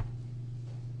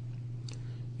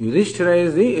 Yudhishthira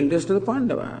is the eldest of the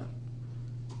Pandava.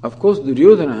 Of course,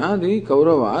 Duryodhana, the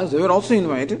Kauravas, they were also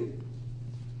invited.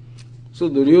 So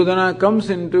Duryodhana comes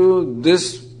into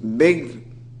this big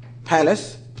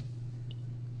palace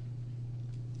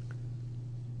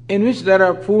in which there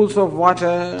are pools of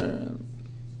water,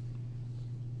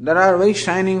 there are very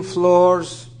shining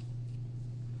floors.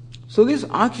 So this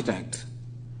architect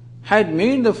had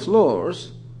made the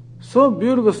floors so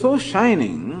beautiful, so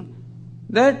shining,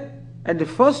 that at the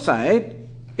first sight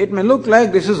it may look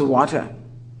like this is water.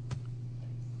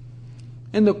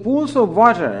 And the pools of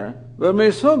water were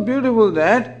made so beautiful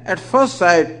that at first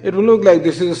sight it will look like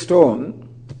this is a stone.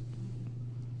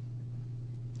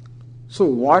 So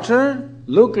water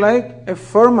looked like a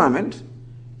firmament,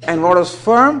 and what was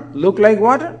firm looked like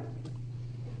water.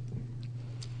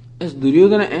 As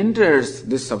Duryodhana enters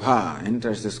this sabha,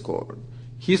 enters this court,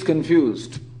 he is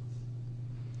confused.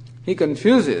 He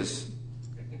confuses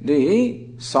the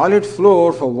solid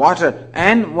floor for water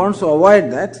and wants to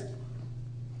avoid that.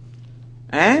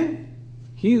 And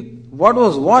he what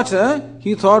was water,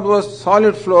 he thought was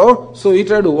solid floor, so he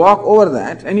tried to walk over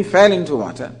that and he fell into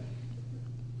water.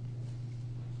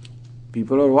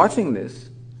 People were watching this.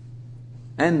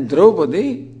 And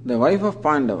Draupadi, the wife of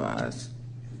Pandavas,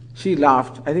 she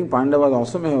laughed. I think Pandavas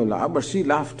also may have laughed, but she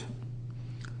laughed.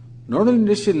 Not only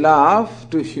did she laugh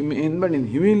but in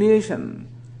humiliation,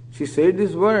 she said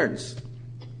these words.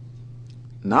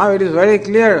 Now it is very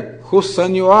clear whose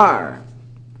son you are.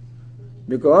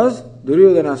 Because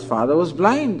Duryodhana's father was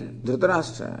blind,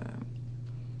 Dhritarashtra.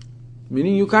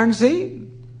 Meaning you can't see.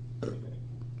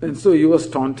 And so he was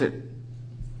taunted.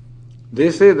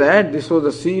 They say that this was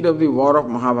the seed of the war of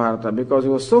Mahabharata because he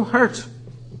was so hurt.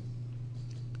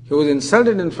 He was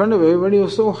insulted in front of everybody, he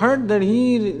was so hurt that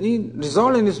he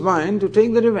resolved in his mind to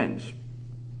take the revenge.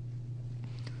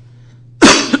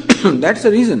 That's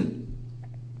the reason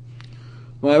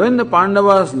why when the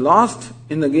Pandavas lost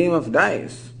in the game of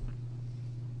dice,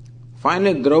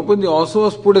 finally Draupadi also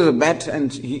was put as a bet,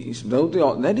 and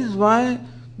that is why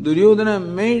Duryodhana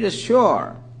made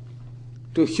sure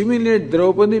to humiliate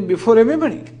Draupadi before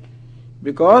everybody,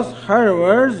 because her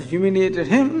words humiliated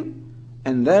him,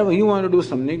 and therefore he wanted to do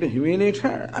something to humiliate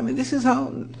her. I mean, this is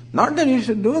how, not that you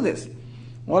should do this.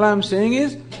 All I am saying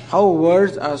is how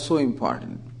words are so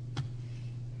important.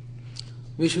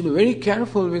 We should be very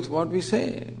careful with what we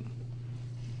say.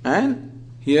 And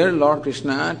here Lord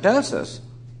Krishna tells us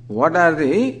what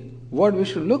we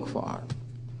should look for.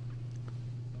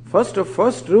 First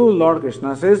rule, Lord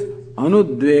Krishna says,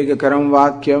 Anudvegakaram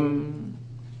vakyam.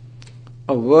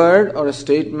 A word or a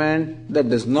statement that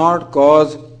does not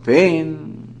cause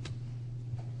pain,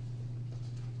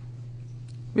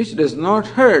 which does not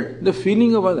hurt the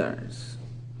feeling of others.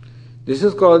 This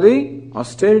is called the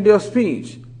austerity of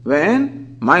speech,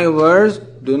 when my words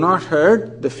do not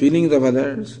hurt the feelings of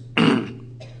others.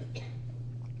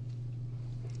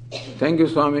 Thank you,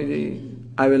 Swamiji.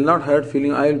 I will not hurt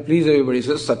feeling, I will please everybody.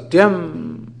 So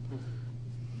Satyam.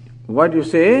 What you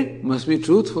say must be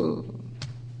truthful.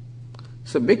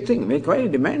 It's a big thing, a quite a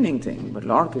demanding thing. But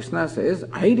Lord Krishna says,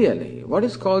 ideally, what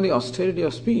is called the austerity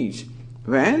of speech?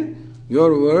 When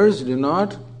your words do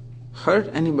not hurt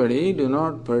anybody, do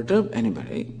not perturb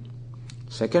anybody.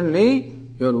 Secondly,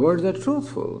 your words are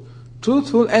truthful.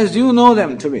 Truthful as you know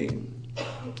them to be.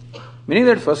 Meaning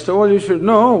that first of all you should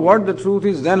know what the truth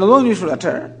is, then alone you should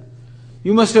utter.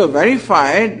 You must have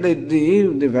verified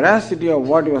the veracity of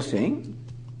what you are saying.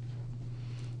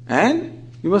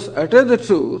 And you must utter the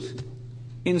truth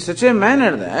in such a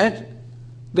manner that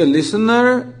the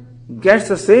listener gets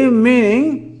the same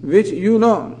meaning which you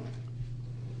know.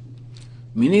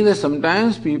 Meaning that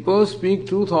sometimes people speak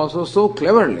truth also so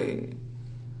cleverly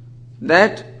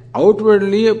that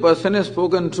outwardly a person has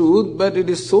spoken truth, but it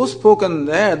is so spoken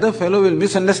that the fellow will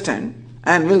misunderstand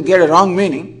and will get a wrong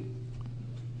meaning.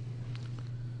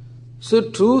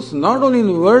 So truth not only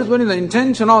in words but in the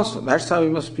intention also. That's how we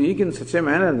must speak in such a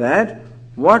manner that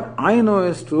what I know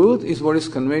as truth is what is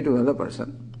conveyed to another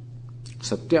person.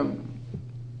 Satyam.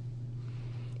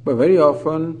 But very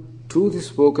often truth is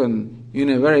spoken in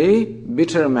a very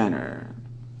bitter manner.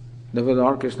 Therefore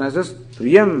Lord Krishna says,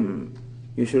 Priyam.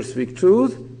 You should speak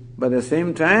truth, but at the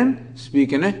same time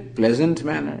speak in a pleasant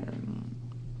manner.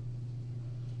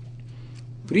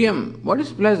 Priyam. What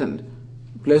is pleasant?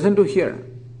 Pleasant to hear.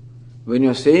 When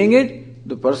you are saying it,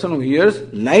 the person who hears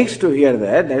likes to hear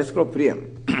that. That is called Priyam.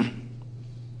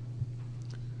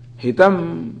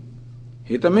 Hitam.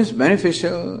 Hitam is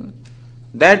beneficial.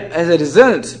 That as a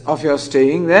result of your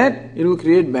saying that, it will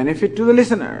create benefit to the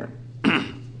listener.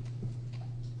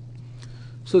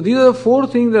 So these are the four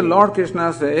things that Lord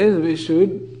Krishna says we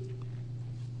should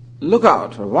look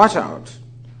out or watch out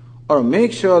or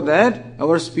make sure that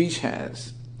our speech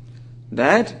has.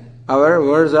 That our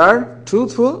words are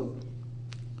truthful.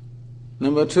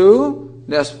 Number two,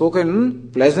 they are spoken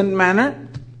in pleasant manner.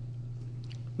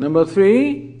 Number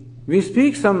three, we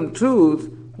speak some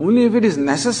truth only if it is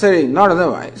necessary, not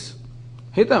otherwise.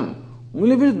 Hitam,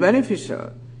 only if it is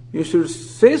beneficial. You should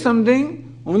say something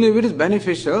only if it is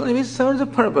beneficial, if it serves a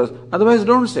purpose. Otherwise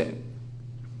don't say.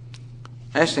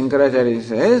 As Shankaracharya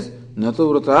says,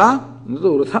 Natu vrata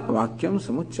vakyam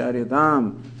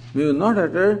samucharyatam. We will not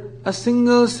utter a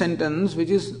single sentence which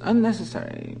is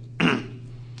unnecessary.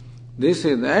 They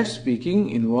say that speaking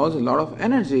involves a lot of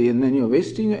energy, and then you are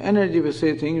wasting your energy to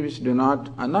say things which are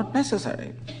not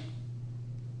necessary.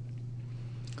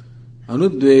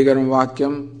 Anudvegaram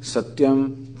vakyam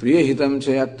satyam priyahitam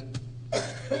chayat.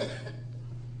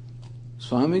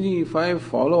 Swamiji, if I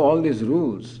follow all these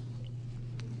rules,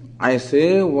 I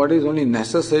say what is only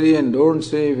necessary and don't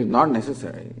say if it's not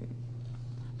necessary,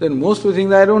 then most of the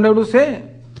things I don't have to say.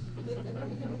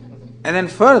 And then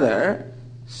further,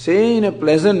 say in a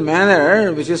pleasant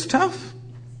manner, which is tough.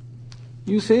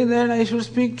 You say that I should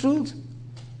speak truth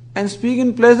and speak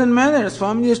in pleasant manner.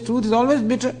 Swamiji's truth is always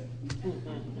bitter.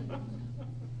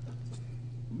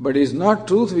 But it is not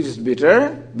truth which is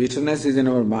bitter, bitterness is in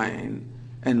our mind.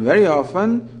 And very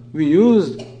often we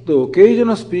use the occasion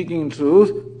of speaking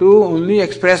truth to only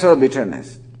express our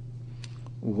bitterness.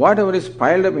 Whatever is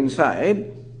piled up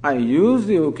inside, I use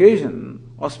the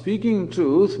occasion of speaking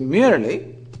truth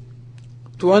merely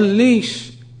to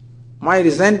unleash my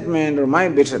resentment or my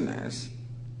bitterness.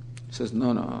 He says,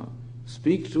 no,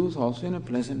 speak truth also in a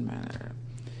pleasant manner.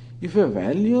 If you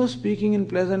value speaking in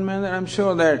pleasant manner, I'm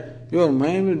sure that your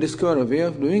mind will discover a way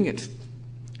of doing it.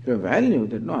 If you value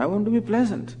that, no, I want to be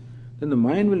pleasant, then the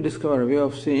mind will discover a way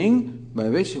of seeing by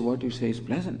which what you say is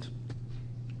pleasant.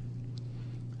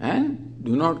 And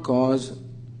do not cause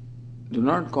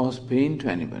pain to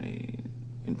anybody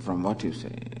from what you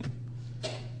say.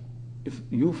 If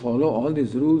you follow all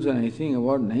these rules, and I think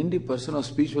about 90% of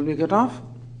speech will be cut off.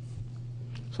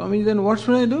 Swami, then what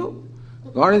should I do?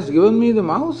 God has given me the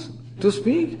mouth to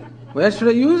speak. Where should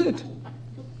I use it?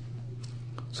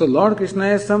 So Lord Krishna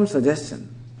has some suggestion.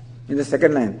 In the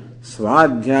second line,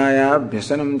 Svadhyaya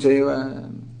Bhyasanam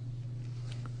Chaiva.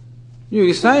 You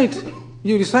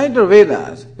recite the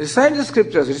Vedas, recite the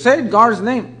scriptures, recite God's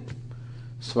name.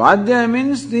 Svadhyaya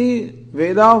means the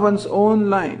Veda of one's own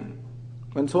line,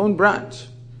 one's own branch.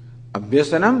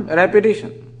 Abhyasanam,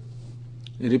 repetition.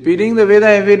 Repeating the Veda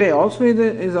every day also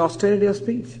is austerity of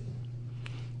speech.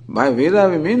 By Veda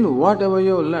we mean whatever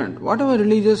you have learned, whatever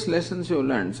religious lessons you have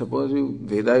learned. Suppose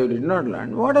Veda you did not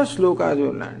learn, what are slokas you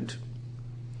have learned?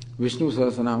 Vishnu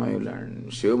Sahasranama you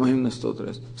learned, Shiva Mahimna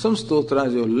Stotras, some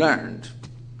stotras you have learned.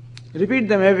 Repeat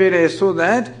them every day so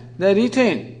that they are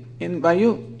retained by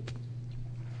you.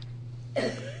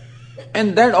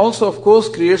 And that also of course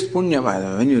creates punya, by the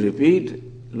way. When you repeat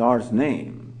Lord's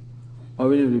name, or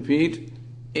when you repeat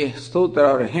a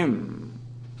stotra or a hymn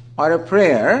or a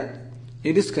prayer,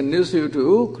 it is conducive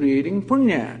to creating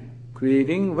punya,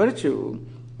 creating virtue,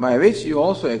 by which you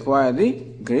also acquire the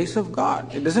grace of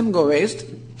God. It doesn't go waste.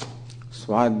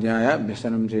 Swadhyaya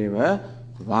Bhyasanam Chaiva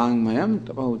Vangmayam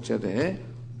Tapa Uchyate.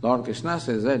 Lord Krishna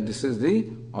says that this is the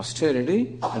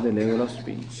austerity at the level of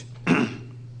speech.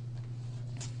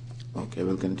 Okay,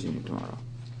 we'll continue tomorrow.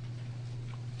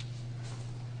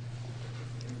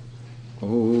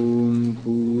 Om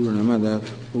Purnamada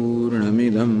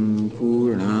Purnamidam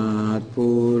Purnat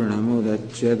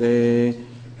Purnamudachyate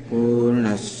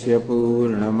Purnasya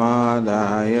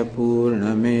Purnamadaya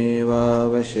Purnameva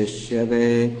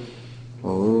Vashishyate.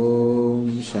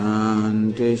 Om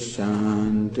Shanti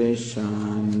Shanti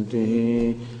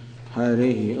Shanti.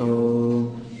 Hari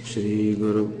Om Shri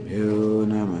Gurubhyo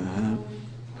Namaha.